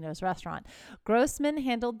Valentino's restaurant. Grossman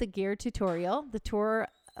handled the gear tutorial, the tour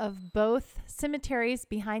of both cemeteries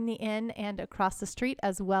behind the inn and across the street,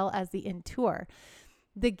 as well as the inn tour.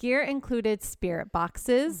 The gear included spirit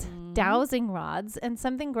boxes, dowsing rods, and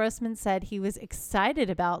something Grossman said he was excited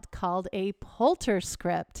about called a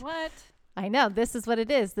polterscript. What? I know. This is what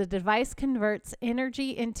it is. The device converts energy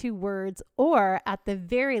into words or, at the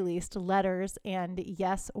very least, letters and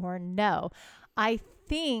yes or no. I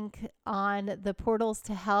think on the Portals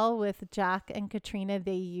to Hell with Jack and Katrina,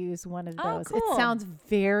 they use one of those. Cool. It sounds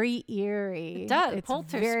very eerie. It does. It's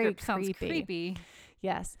Polterscript very sounds creepy.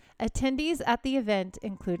 Yes. Attendees at the event,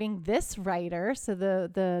 including this writer, so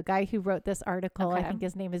the guy who wrote this article, I think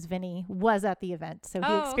his name is Vinny, was at the event. So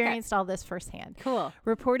he experienced all this firsthand. Cool.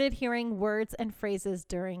 Reported hearing words and phrases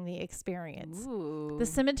during the experience. Ooh. The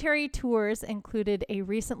cemetery tours included a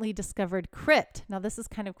recently discovered crypt. Now, this is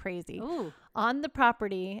kind of crazy. Ooh. On the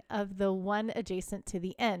property of the one adjacent to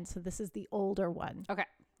the end. So this is the older one. Okay.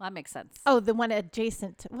 Well, that makes sense. Oh, the one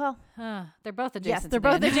adjacent. They're both adjacent. Yes, they're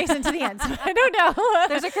both adjacent to the end. So I don't know.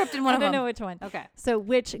 There's a crypt in one of them. I don't know which one. Okay. So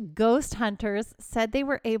which ghost hunters said they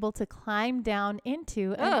were able to climb down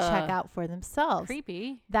into and check out for themselves.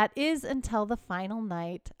 Creepy. That is until the final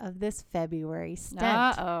night of this February stint.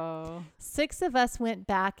 Uh-oh. 6 of us went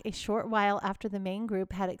back a short while after the main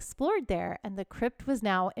group had explored there, and the crypt was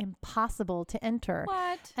now impossible to enter.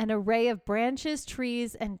 What? An array of branches,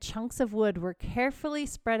 trees, and chunks of wood were carefully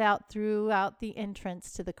spread out throughout the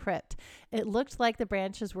entrance to the crypt. It looked like the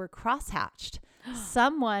branches were crosshatched.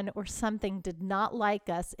 Someone or something did not like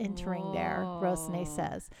us entering there, Rosne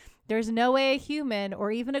says. There's no way a human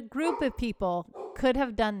or even a group of people could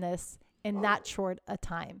have done this in that short a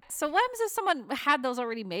time. So what happens if someone had those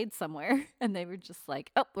already made somewhere and they were just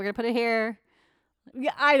like, oh, we're going to put it here?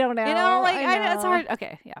 Yeah, I don't know. You know, like, I know. It's hard.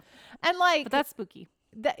 Okay, yeah. And like, but that's spooky.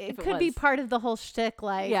 It could be part of the whole shtick,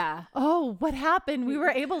 like, yeah. Oh, what happened? We were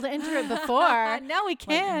able to enter it before. Now we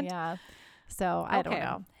can't. Like, yeah. So I don't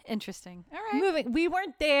know. Interesting. All right. We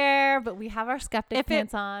weren't there, but we have our skeptic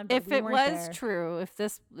pants on. But if it was true, if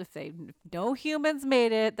no humans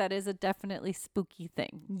made it, that is a definitely spooky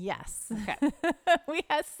thing. Yes. Okay. We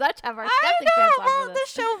have our skeptic pants on. Well, the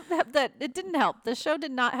show that it didn't help. The show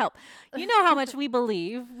did not help. You know how much we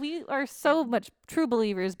believe. We are so much true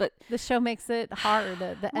believers, but the show makes it hard.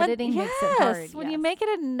 The editing makes it hard. When you make it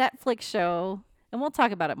a Netflix show, and we'll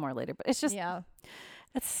talk about it more later, but it's just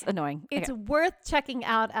it's annoying. It's worth checking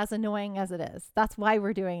out, as annoying as it is. That's why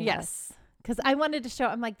we're doing this. Because I wanted to show,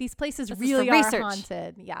 I'm like, these places really are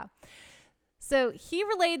haunted. Yeah. So he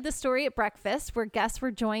relayed the story at breakfast, where guests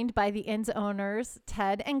were joined by the inn's owners,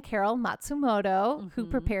 Ted and Carol Matsumoto, who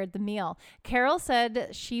prepared the meal. Carol said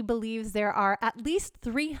she believes there are at least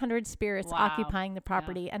 300 spirits occupying the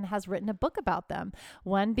property and has written a book about them.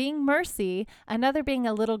 One being Mercy, another being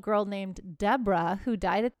a little girl named Deborah, who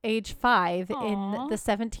died at age 5 in the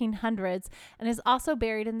 1700s and is also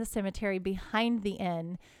buried in the cemetery behind the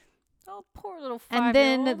inn. Oh, poor little 5-year-old.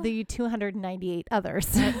 And then the 298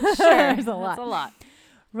 others. Sure. There's a lot. That's a lot.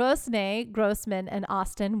 Rosne, Grossman, and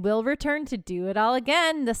Austin will return to do it all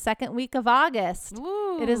again the second week of August.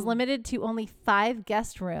 Ooh. It is limited to only 5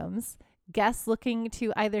 guest rooms. Guests looking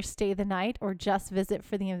to either stay the night or just visit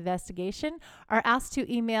for the investigation are asked to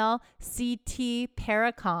email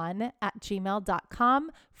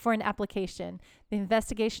ctparacon@gmail.com for an application. The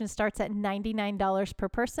investigation starts at $99 per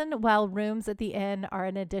person, while rooms at the inn are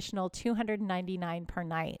an additional $299 per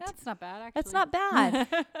night. That's not bad, actually. That's not bad.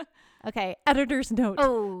 Okay, editor's note.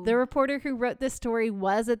 Oh. The reporter who wrote this story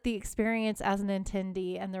was at the experience as an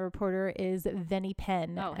attendee, and the reporter is Vinny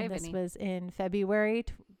Penn. Oh, hey, and this Vinny. was in February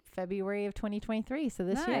of 2023, so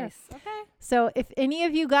this year. Nice. Okay. So if any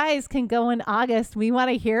of you guys can go in August, we want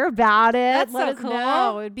to hear about it. That's Let so us cool.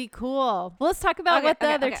 know. It'd be cool. Well, let's talk about what the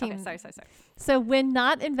other team. Sorry. So when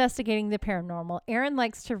not investigating the paranormal, Aaron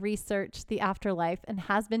likes to research the afterlife and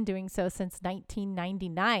has been doing so since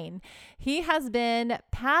 1999. He has been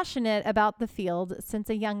passionate about the field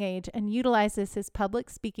since a young age and utilizes his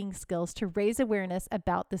public speaking skills to raise awareness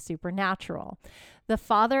about the supernatural. The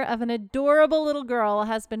father of an adorable little girl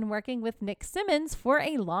has been working with Nick Simmons for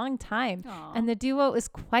a long time, and the duo is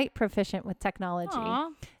quite proficient with technology.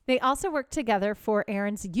 Aww. They also work together for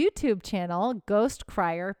Aaron's YouTube channel, Ghost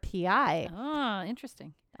Crier PI. Oh,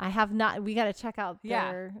 interesting. I have not. We got to check out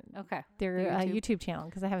their YouTube. YouTube channel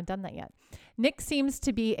because I haven't done that yet. Nick seems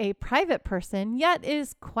to be a private person, yet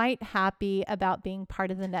is quite happy about being part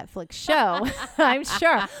of the Netflix show. I'm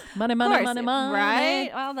sure. Money.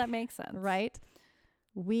 Right? Well, that makes sense. Right.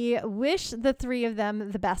 We wish the 3 of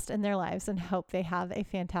them the best in their lives and hope they have a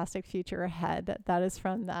fantastic future ahead. That is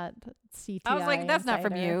from that CTI. I was like, that's not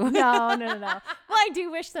from insider. you. No. Well, I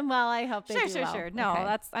do wish them well. I hope they do well. Sure. No,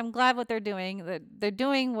 Okay. I'm glad what they're doing. They're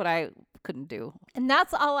doing what I couldn't do. And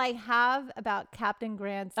that's all I have about Captain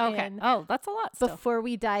Grant's Inn. Oh, that's a lot still. Before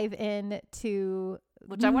we dive into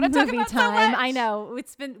which I want to talk movie about time. so much. I know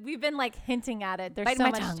we've been like hinting at it. There's Biting so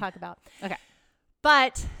my much tongue. to talk about. Okay.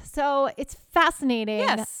 But so it's fascinating.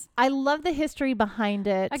 Yes. I love the history behind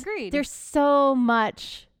it. Agreed. There's so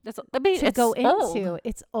much to go into.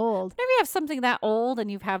 It's old. Whenever you have something that old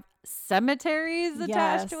and you have cemeteries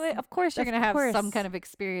attached to it, of course you're going to have some kind of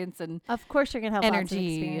experience, and of course you're going to have energy lots of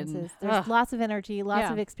experiences. and, There's lots of energy,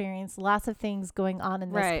 lots of experience, lots of things going on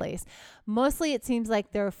in this place. Mostly it seems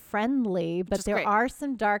like they're friendly, but there are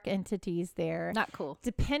some dark entities there. Not cool.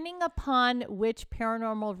 Depending upon which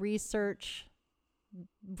paranormal researcher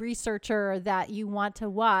that you want to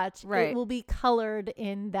watch, it will be colored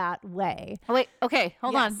in that way. Oh, wait. Okay.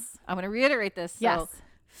 Hold on. I'm going to reiterate this. So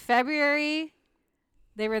February,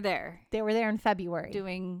 they were there. They were there in February.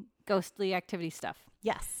 Doing ghostly activity stuff.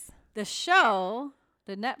 Yes. The show,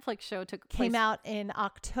 the Netflix show came out in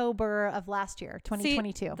October of last year,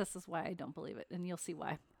 2022. See, this is why I don't believe it, and you'll see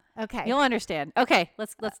why. Okay. You'll understand. Okay.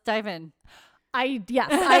 Let's dive in. I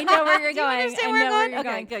know where you're going. Understand where you're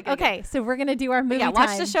going? Good. Okay, so we're gonna do our movie time.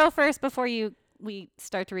 Watch the show first before we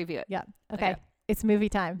start to review it. Yeah. Okay. It's movie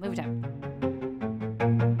time. Movie time.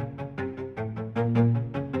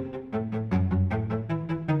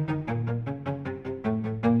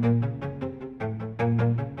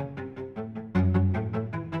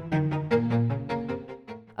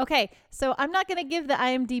 Okay, so I'm not going to give the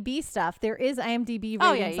IMDb stuff. There is IMDb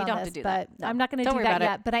ratings you on don't this, have to do but that. No, I'm not going to do that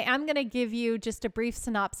yet. it. But I am going to give you just a brief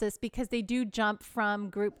synopsis because they do jump from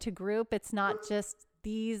group to group. It's not just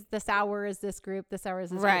this hour is this group, this hour is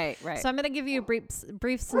this group. Right. So I'm going to give you a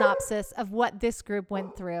brief synopsis of what this group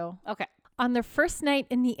went through. Okay. On their first night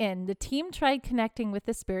in the inn, the team tried connecting with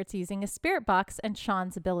the spirits using a spirit box and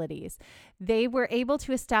Sean's abilities. They were able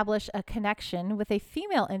to establish a connection with a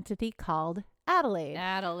female entity called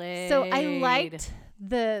Adelaide. So I liked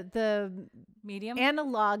the medium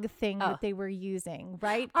analog thing that they were using,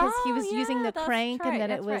 right? Because he was using the crank and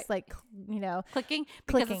then it was like, clicking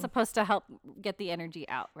because it's supposed to help get the energy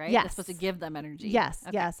out, right? Yes. It's supposed to give them energy. Yes.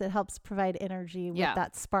 It helps provide energy with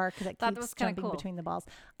that spark that keeps jumping between the balls.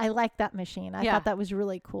 I like that machine. I thought that was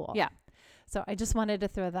really cool. Yeah. So I just wanted to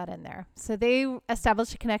throw that in there. So they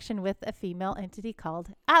established a connection with a female entity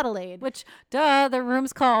called Adelaide. Which, the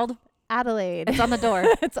room's called Adelaide. It's on the door.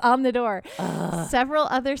 It's on the door. Several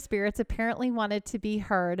other spirits apparently wanted to be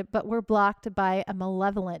heard, but were blocked by a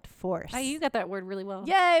malevolent force. You got that word really well.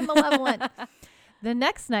 Yay, malevolent. The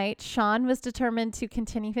next night, Sean was determined to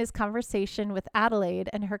continue his conversation with Adelaide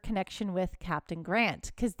and her connection with Captain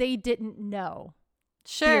Grant, because they didn't know.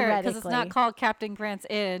 Sure, because it's not called Captain Grant's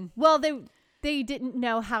Inn. Well, they didn't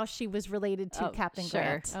know how she was related to Captain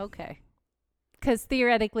Grant. Okay. Because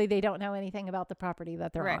theoretically, they don't know anything about the property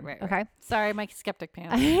that they're on. Right. Okay. Sorry, my skeptic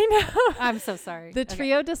pants. I know. I'm so sorry. The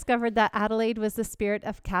trio discovered that Adelaide was the spirit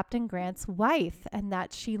of Captain Grant's wife and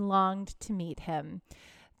that she longed to meet him.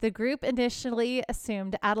 The group initially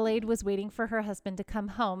assumed Adelaide was waiting for her husband to come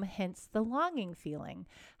home, hence the longing feeling.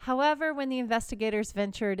 However, when the investigators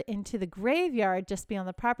ventured into the graveyard just beyond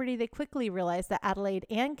the property, they quickly realized that Adelaide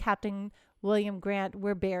and Captain William Grant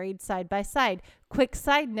were buried side by side. Quick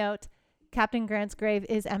side note, Captain Grant's grave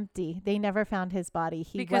is empty. They never found his body.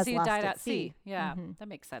 Because he lost died at sea. Yeah, that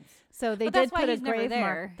makes sense. So they did put a grave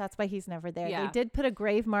marker. That's why he's never there. Yeah. They did put a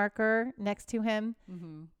grave marker next to him,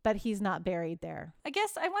 but he's not buried there. I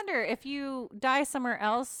guess I wonder if you die somewhere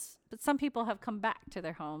else, but some people have come back to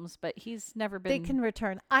their homes, but he's never been. They can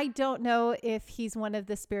return. I don't know if he's one of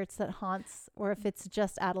the spirits that haunts or if it's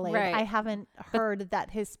just Adelaide. Right. I haven't heard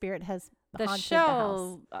that his spirit has haunted the house. The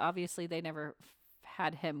show, obviously, they never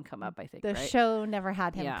had him come up, I think. The right? show never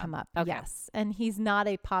had him come up. Okay. Yes. And he's not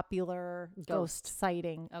a popular ghost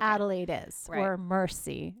sighting. Okay. Adelaide is, Right. or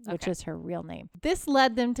Mercy, which is her real name. This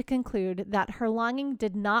led them to conclude that her longing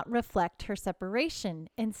did not reflect her separation.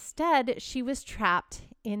 Instead, she was trapped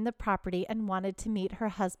in the property and wanted to meet her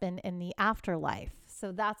husband in the afterlife.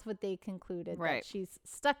 So that's what they concluded. Right. That she's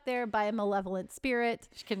stuck there by a malevolent spirit.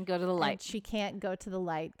 She couldn't go to the light. And she can't go to the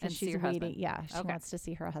light because she's her waiting. husband. Yeah, she wants to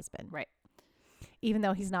see her husband. Right. Even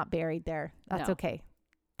though he's not buried there. That's No. okay.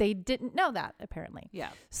 They didn't know that, apparently. Yeah.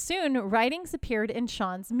 Soon, writings appeared in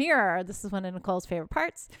Sean's mirror. This is one of Nicole's favorite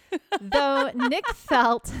parts. Though Nick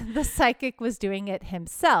felt the psychic was doing it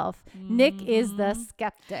himself, Nick is the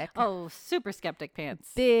skeptic. Oh, super skeptic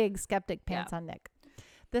pants. Big skeptic pants on Nick.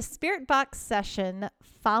 The spirit box session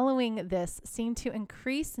following this seemed to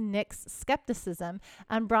increase Nick's skepticism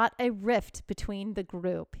and brought a rift between the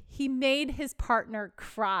group. He made his partner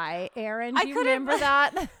cry. Aaron, do you remember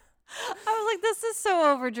that? I was like, this is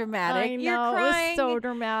so over dramatic. I know, You're crying. it was so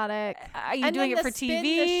dramatic. Are you And doing then it for spin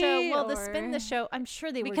TV? the show. Well, the or- spin the show. I'm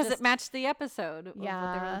sure they were because just it matched the episode of what they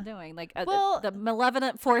Yeah. were doing. Like Well- the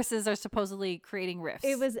malevolent forces are supposedly creating rifts.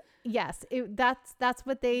 It was that's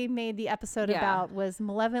what they made the episode Yeah. about, was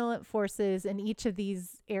malevolent forces in each of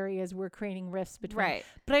these areas were creating rifts between. right.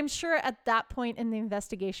 But I'm sure at that point in the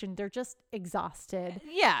investigation, they're just exhausted.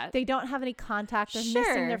 Yeah. They don't have any contact. They're missing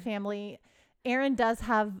Sure. their family. Aaron does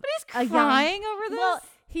have But a he's young- crying over this. Well,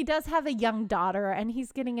 he does have a young daughter, and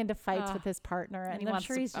he's getting into fights Ugh. with his partner, and he I'm wants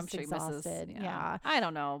sure to- he's I'm just sure he misses- exhausted. Yeah. I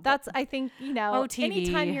don't know. but That's, I think, OTV.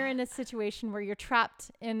 anytime you're in a situation where you're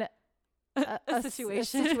trapped in a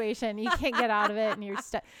situation, you can't get out of it, and you're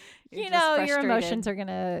stuck. You're You just know, your frustrated. emotions are going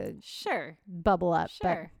to Sure. bubble up.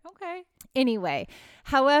 But Sure. Okay. anyway,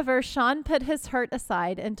 however, Sean put his hurt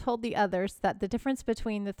aside and told the others that the difference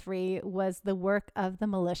between the three was the work of the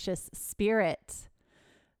malicious spirit.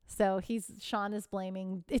 So Sean is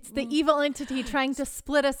blaming, it's the evil entity trying to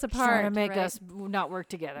split us apart. Trying to make right? us not work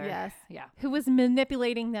together. Yes. Yeah. Who was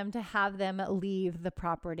manipulating them to have them leave the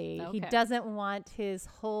property. He Okay. doesn't want his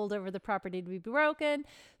hold over the property to be broken,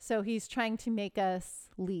 so he's trying to make us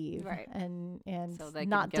leave Right. and So they can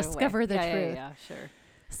not get away. discover the Yeah, truth. Yeah, sure.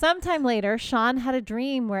 Sometime later, Sean had a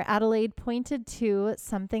dream where Adelaide pointed to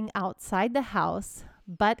something outside the house,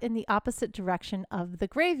 but in the opposite direction of the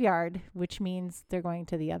graveyard, which means they're going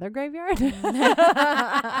to the other graveyard.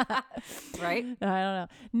 Right? I don't know.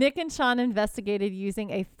 Nick and Sean investigated using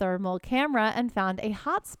a thermal camera and found a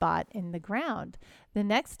hot spot in the ground. The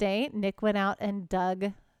next day, Nick went out and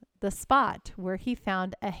dug the spot where he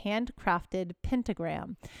found a handcrafted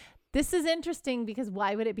pentagram. This is interesting because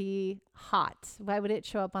why would it be hot? Why would it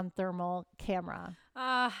show up on thermal camera?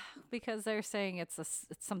 Because they're saying it's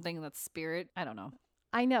something that's spirit. I don't know.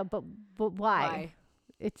 I know, but why?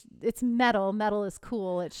 It's metal. Metal is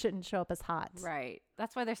cool. It shouldn't show up as hot. Right.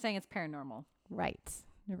 That's why they're saying it's paranormal. Right.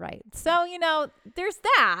 So, there's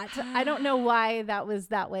that. I don't know why that was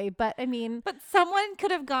that way, but I mean, But someone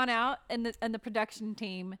could have gone out and the production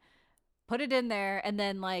team put it in there and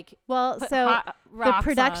then well, put so hot the rocks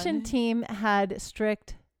production on. team had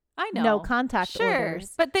strict I know. no contact Sure,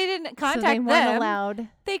 orders. but they didn't So contact they them. weren't allowed.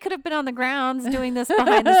 They could have been on the grounds doing this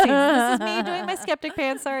behind the scenes. This is me doing my skeptic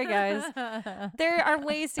pants. Sorry, guys. There are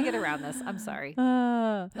ways to get around this. I'm sorry.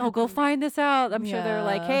 Go find this out. I'm sure they're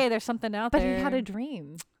like, Yeah. hey, there's something out But there. he had a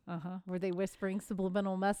dream. Uh-huh. Were they whispering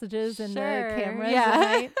subliminal messages in the Sure, cameras yeah. at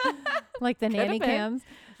night? Like the Could have nanny been. cams?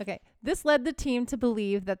 Okay. This led the team to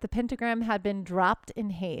believe that the pentagram had been dropped in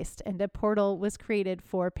haste and a portal was created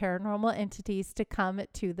for paranormal entities to come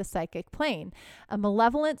to the psychic plane. A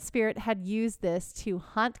malevolent spirit had used this to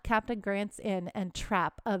haunt Captain Grant's inn and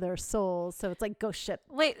trap other souls. So it's like ghost ship.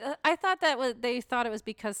 Wait, I thought they thought it was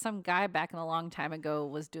because some guy back in a long time ago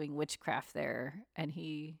was doing witchcraft there and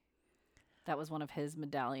that was one of his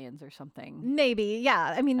medallions or something. Maybe,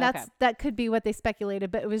 yeah. I mean, Okay. that could be what they speculated,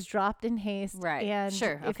 but it was dropped in haste. Right. And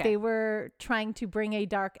Sure, if okay. they were trying to bring a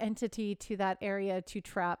dark entity to that area to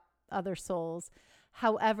trap other souls,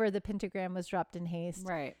 however, the pentagram was dropped in haste.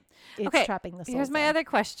 Right. It's Okay, trapping the souls. Here's my there. other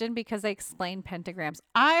question because they explain pentagrams.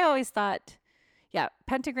 I always thought,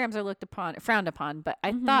 pentagrams are frowned upon, but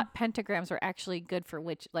I thought pentagrams were actually good for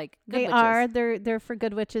good They witches. are. They're for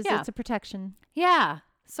good witches. Yeah. It's a protection. Yeah.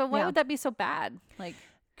 So why Yeah. would that be so bad?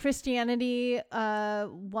 Christianity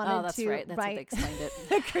wanted that's to right. That's what they explained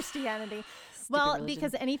it. Christianity. Stupid Well, religion.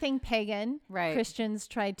 because anything pagan, Right. Christians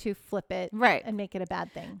tried to flip it Right. and make it a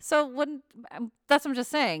bad thing. So that's what I'm just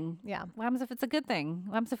saying. Yeah. What happens if it's a good thing?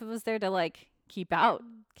 What happens if it was there to keep out?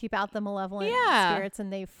 Keep out the malevolent Yeah. spirits,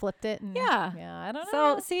 and they flipped it. And Yeah. I don't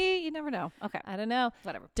So know. see, you never know. Okay. I don't know.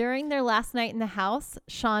 Whatever. During their last night in the house,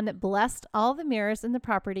 Sean blessed all the mirrors in the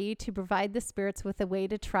property to provide the spirits with a way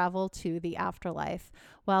to travel to the afterlife.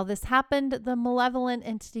 While this happened, the malevolent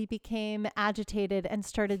entity became agitated and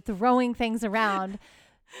started throwing things around.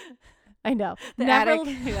 I know. The Never-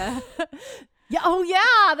 attic. Yeah. Yeah. Oh,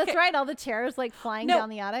 yeah. That's Okay. right. All the chairs flying No. down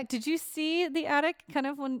the attic. Did you see the attic kind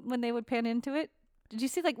of when they would pan into it? Did you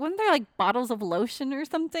see wasn't there bottles of lotion or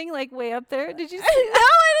something way up there? Did you see? No,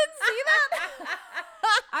 I didn't see that.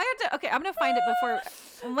 I have to. Okay, I'm gonna find it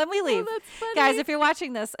before when we leave. Oh, that's funny. Guys, if you're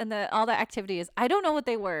watching this and all the activity is, I don't know what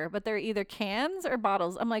they were, but they're either cans or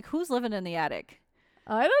bottles. I'm like, who's living in the attic?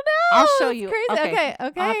 I don't know. I'll show That's you. Crazy. Okay.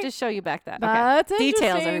 I'll have to show you back that. Okay. That's Details,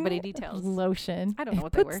 interesting. everybody. Details. Lotion. I don't know It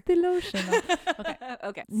what they puts were. the lotion on. Okay.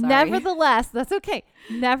 Okay. Sorry. Nevertheless, that's okay.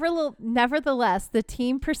 Nevertheless, the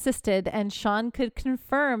team persisted, and Sean could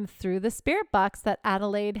confirm through the spirit box that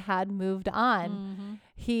Adelaide had moved on. Mhm.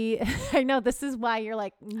 I know this is why you're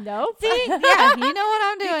like, nope. See? Yeah, you know what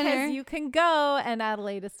I'm doing Because here. you can go and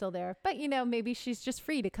Adelaide is still there. But, maybe she's just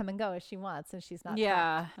free to come and go as she wants and she's not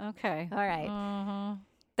trapped. Okay. All right.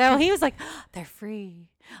 Though he was like, they're free.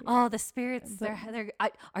 Oh, the spirits.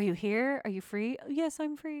 Are you here? Are you free? Oh, yes,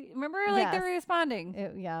 I'm free. Remember, like they're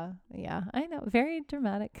responding. Yeah, I know. Very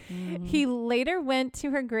dramatic. Mhm. He later went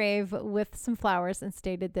to her grave with some flowers and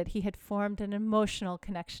stated that he had formed an emotional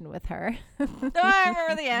connection with her. Oh, I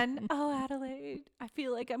remember the end. Oh, Adelaide, I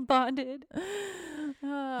feel like I'm bonded.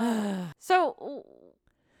 So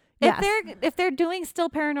if they're doing still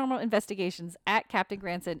paranormal investigations at Captain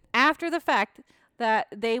Granson after the fact that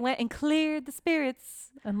they went and cleared the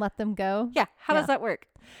spirits And let them go. Yeah. How does that work?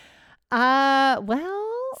 Well,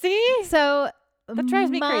 See? So That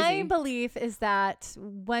drives me my crazy. belief is that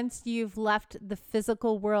once you've left the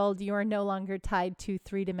physical world, you are no longer tied to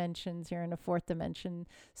 3 dimensions. You're in a 4th dimension.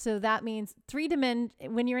 So that means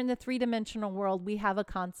when you're in the 3-dimensional world, we have a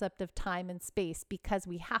concept of time and space because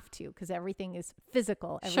we have to, because everything is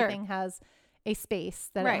physical. Everything has a space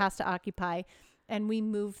that it has to occupy. And we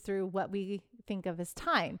move through what we think of as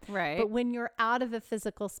time. Right. But when you're out of a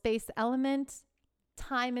physical space element,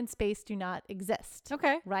 time and space do not exist.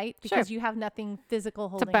 Okay. Right? Because you have nothing physical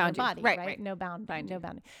holding your body. Right. No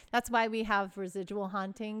bounding. That's why we have residual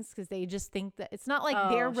hauntings, because they just think that it's not like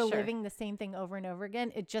they're reliving the same thing over and over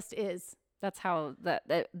again. It just is. That's how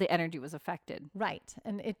the energy was affected. Right.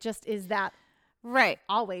 And it just is that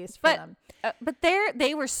always for them. But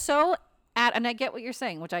they were so and I get what you're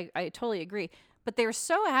saying, which I totally agree. But they were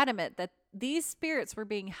so adamant that these spirits were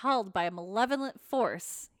being held by a malevolent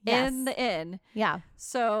force in the inn. Yeah.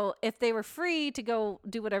 So if they were free to go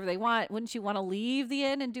do whatever they want, wouldn't you want to leave the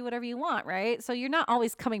inn and do whatever you want, right? So you're not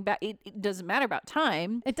always coming back. It doesn't matter about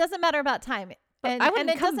time. It doesn't matter about time. And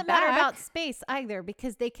it doesn't matter about space either,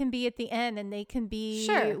 because they can be at the inn and they can be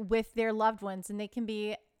with their loved ones and they can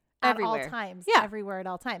be at all times, everywhere at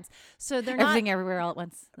all times. So they're Everything Everywhere All at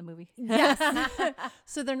Once, the movie. Yes.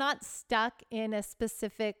 So they're not stuck in a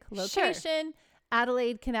specific location.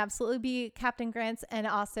 Adelaide can absolutely be Captain Grant's, and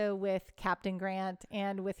also with Captain Grant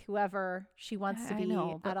and with whoever she wants to be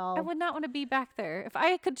at all. I would not want to be back there. If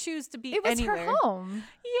I could choose to be anywhere. It was her home.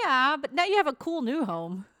 Yeah, but now you have a cool new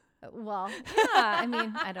home. Well, yeah, I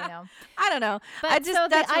mean, I don't know. But so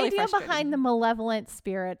the idea behind the malevolent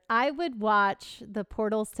spirit, I would watch the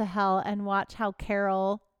Portals to Hell and watch how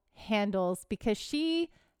Carol handles, because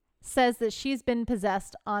she says that she's been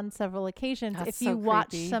possessed on several occasions. If you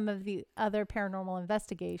watch some of the other paranormal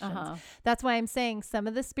investigations, that's why I'm saying some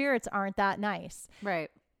of the spirits aren't that nice.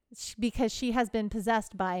 Right. Because she has been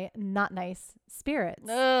possessed by not nice spirits.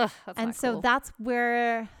 Ugh, that's and not so cool. That's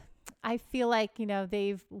where I feel like,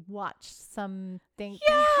 they've watched something.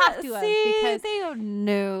 Yeah, because they don't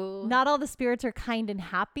know. Not all the spirits are kind and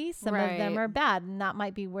happy. Some of them are bad. And that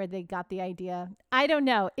might be where they got the idea. I don't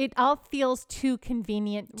know. It all feels too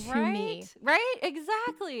convenient to me. Right?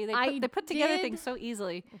 Exactly. They put together things so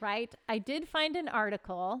easily. Right. I did find an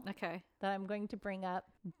article. Okay. That I'm going to bring up.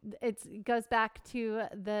 It goes back to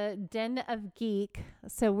the Den of Geek.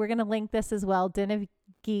 So we're going to link this as well.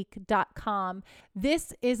 denofgeek.com.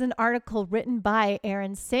 This is an article written by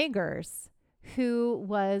Aaron Sagers, who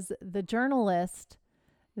was the journalist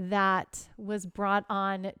that was brought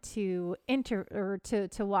on to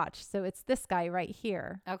watch. So it's this guy right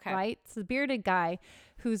here. Okay. Right? It's the bearded guy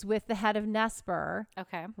who's with the head of Nesper.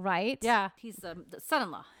 Okay. Right? Yeah. He's the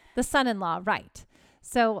son-in-law. The son-in-law, right.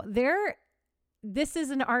 So this is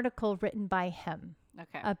an article written by him.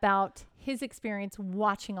 Okay. About his experience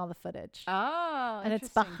watching all the footage. Oh, and it's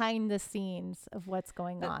behind the scenes of what's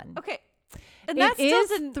going on. Okay. And that still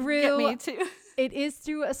didn't get me too. It is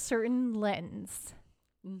through a certain lens.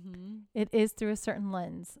 Mm-hmm. It is through a certain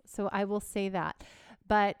lens. So I will say that.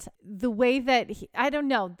 But the way that I don't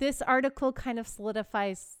know, this article kind of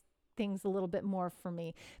solidifies things a little bit more for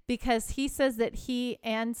me, because he says that he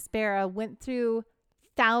and Sparrow went through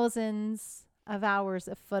thousands of hours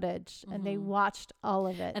of footage and they watched all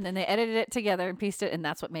of it. And then they edited it together and pieced it, and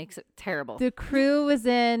that's what makes it terrible. The crew was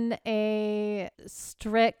in a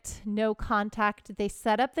strict no contact. They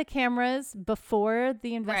set up the cameras before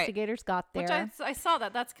the investigators got there. Which I saw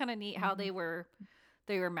that. That's kind of neat how they were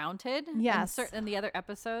mounted. Yes. In the other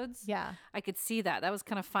episodes. Yeah. I could see that. That was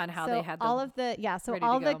kind of fun how they had them all of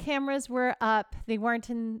the cameras were up. They weren't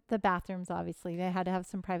in the bathrooms, obviously. They had to have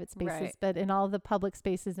some private spaces, right. But in all the public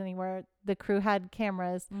spaces anywhere, the crew had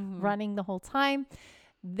cameras running the whole time.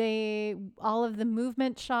 All of the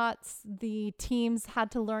movement shots, the teams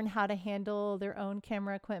had to learn how to handle their own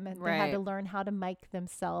camera equipment. They had to learn how to mic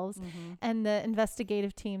themselves. And the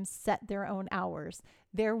investigative teams set their own hours.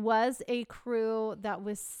 There was a crew that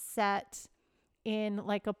was set in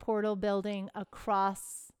like a portal building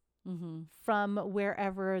across from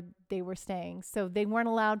wherever they were staying. So they weren't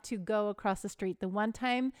allowed to go across the street. The one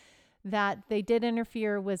time that they did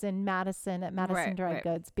interfere was in Madison at Madison Dry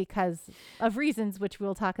Goods because of reasons which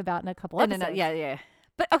we'll talk about in a couple episodes. Yeah.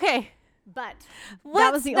 But okay. But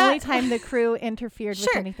that was the only time the crew interfered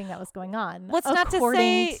with anything that was going on. What's not to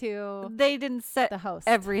say they didn't set the host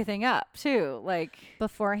everything up too, like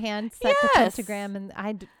beforehand, set the pentagram, and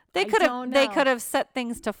they could have set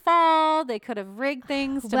things to fall. They could have rigged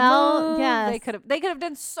things to move. Yes. They could have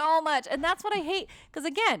done so much, and that's what I hate. Because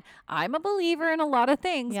again, I'm a believer in a lot of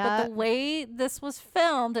things, but the way this was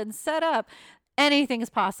filmed and set up, anything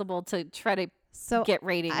is possible to try to get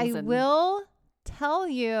ratings. I will tell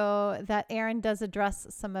you that Aaron does address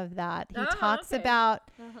some of that. He talks about.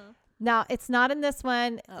 Now, it's not in this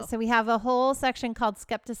one. So we have a whole section called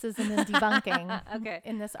skepticism and debunking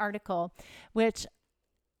in this article, which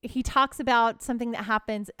he talks about something that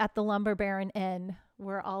happens at the Lumber Baron Inn,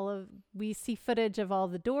 where we see footage of all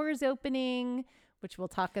the doors opening, which we'll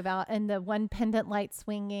talk about, and the one pendant light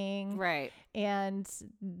swinging. Right. And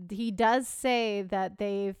he does say that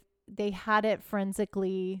they had it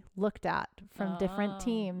forensically looked at from different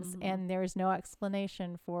teams, and there's no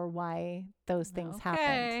explanation for why those things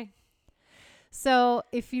happened. So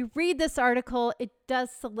if you read this article, it does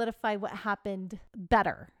solidify what happened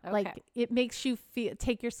better. Like it makes you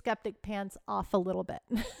take your skeptic pants off a little bit.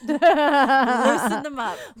 Loosen them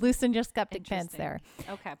up. Loosen your skeptic pants there.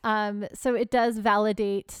 Okay. So it does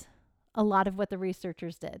validate a lot of what the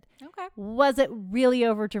researchers did. Okay. Was it really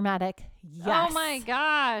over dramatic? Yes. Oh my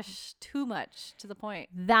gosh. Too much to the point.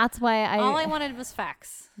 That's why all I wanted was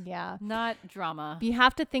facts. Yeah. Not drama. You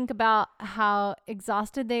have to think about how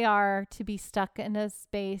exhausted they are to be stuck in a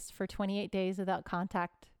space for 28 days without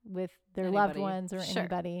contact with their loved ones or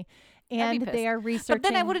anybody. And they are researching but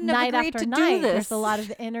then I would have never night agreed after to night. do this. There's a lot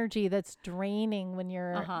of energy that's draining when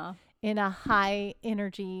you're in a high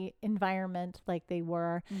energy environment like they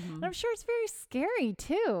were. And I'm sure it's very scary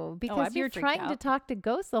too, because you're trying to talk to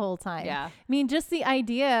ghosts the whole time. Yeah. I mean, just the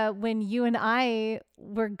idea when you and I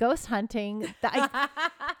were ghost hunting,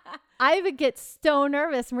 I would get so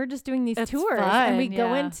nervous, and we're just doing these tours and we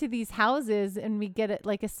go into these houses and we get it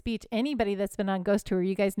like a speech. Anybody that's been on ghost tour,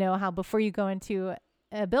 you guys know how before you go into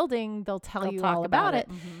a building, they'll tell you all about it.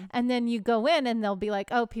 And then you go in and they'll be like,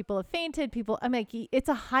 oh, people have fainted. I'm like, it's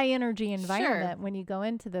a high energy environment when you go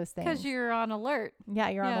into those things. Because you're on alert. Yeah,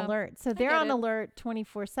 you're on alert. So they're on alert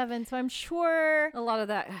 24/7. So I'm sure a lot of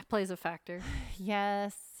that plays a factor.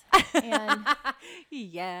 Yes. And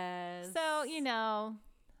yes. So,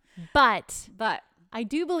 but I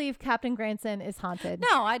do believe Captain Granson is haunted.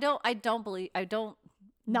 No, I don't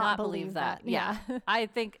believe that. Yeah. I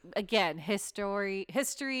think again,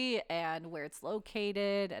 history and where it's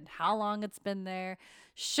located and how long it's been there.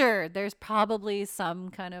 Sure, there's probably some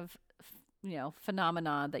kind of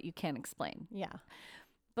phenomenon that you can't explain. Yeah.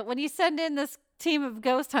 But when you send in this team of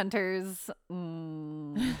ghost hunters,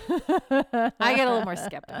 I get a little more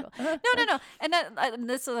skeptical. No. And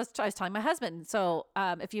this I was telling my husband. So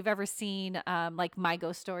if you've ever seen like My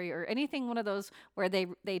Ghost Story or anything, one of those where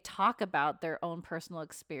they talk about their own personal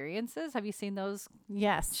experiences. Have you seen those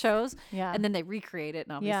shows? Yeah. And then they recreate it,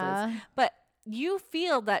 and obviously. But you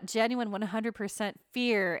feel that genuine 100%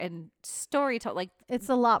 fear and storytelling. Like it's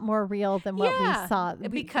a lot more real than what we saw.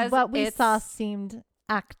 Because what we saw seemed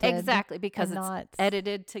acted. Exactly, because it's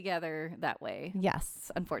edited together that way.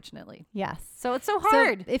 Yes. Unfortunately. Yes. So it's so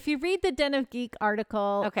hard. So if you read the Den of Geek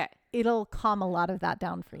article, it'll calm a lot of that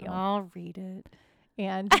down for you. I'll read it.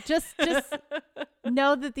 And just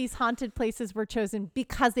know that these haunted places were chosen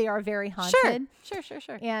because they are very haunted.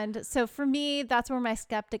 Sure. And so for me, that's where my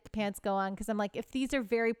skeptic pants go on, because I'm like, if these are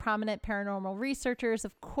very prominent paranormal researchers,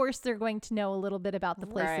 of course they're going to know a little bit about the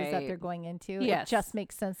places that they're going into. It just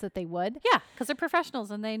makes sense that they would. Yeah, because they're professionals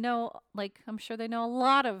and they know, like, I'm sure they know a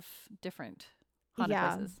lot of different haunted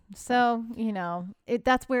places. So,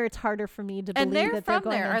 that's where it's harder for me to believe that they're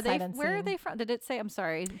going inside unseen. Where are they from? Did it say? I'm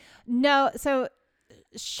sorry. No, so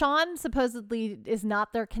Sean supposedly is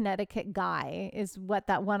not their Connecticut guy, is what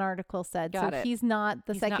that one article said. He's not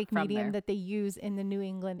the psychic medium that they use in the New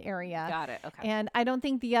England area. Got it. Okay. And I don't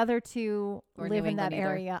think the other two live in that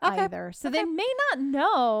area either. So they may not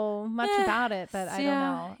know much about it, but I don't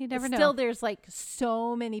know. You never know. Still, there's like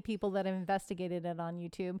so many people that have investigated it on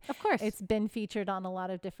YouTube. Of course. It's been featured on a lot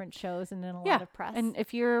of different shows and in a lot of press. And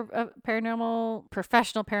if you're a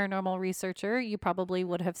professional paranormal researcher, you probably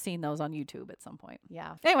would have seen those on YouTube at some point.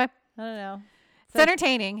 Yeah. Anyway, I don't know. It's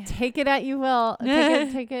entertaining. Take it at you will.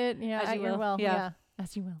 Take it, at your will. Yeah.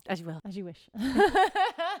 As you will. As you will. As you wish. But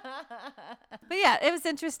yeah, it was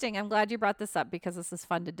interesting. I'm glad you brought this up because this is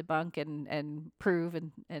fun to debunk and prove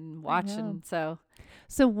and watch. And So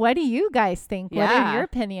what do you guys think? Yeah. What are your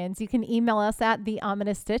opinions? You can email us at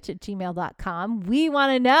theominousstitch@gmail.com. We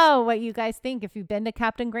want to know what you guys think. If you've been to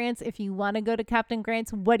Captain Grant's, if you want to go to Captain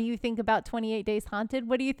Grant's, what do you think about 28 Days Haunted?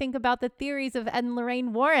 What do you think about the theories of Ed and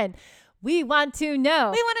Lorraine Warren? We want to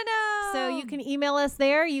know. We want to know. So you can email us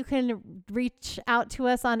there. You can reach out to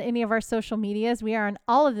us on any of our social medias. We are on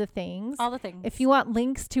all of the things. All the things. If you want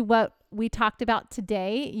links to what we talked about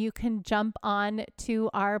today, you can jump on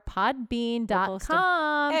to our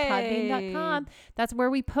podbean.com. Podbean.com. That's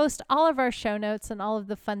where we post all of our show notes and all of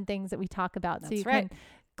the fun things that we talk about. That's so you right. can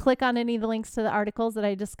click on any of the links to the articles that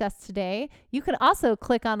I discussed today. You could also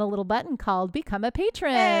click on a little button called Become a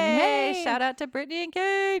Patron. Hey, shout out to Brittany and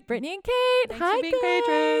Kate. Brittany and Kate. Thanks Hi, for being guys.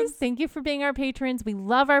 patrons. Thank you for being our patrons. We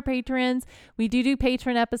love our patrons. We do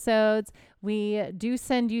patron episodes. We do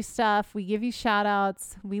send you stuff. We give you shout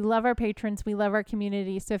outs. We love our patrons. We love our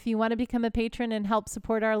community. So if you want to become a patron and help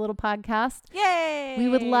support our little podcast, Yay! we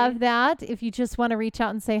would love that. If you just want to reach out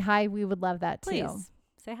and say hi, we would love that too. Please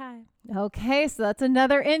say hi. Okay, so that's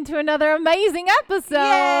another amazing episode.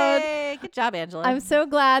 Yay! Good job, Angela. I'm so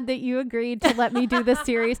glad that you agreed to let me do this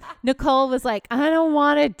series. Nicole was like, I don't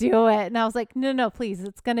want to do it. And I was like, no, please.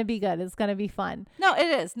 It's going to be good. It's going to be fun. No, it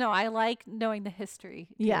is. No, I like knowing the history.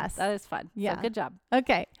 Too. Yes. That is fun. Yeah. So good job.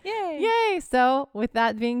 Okay. Yay. Yay. So with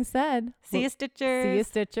that being said, See you, Stitchers. See you,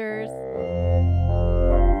 Stitchers.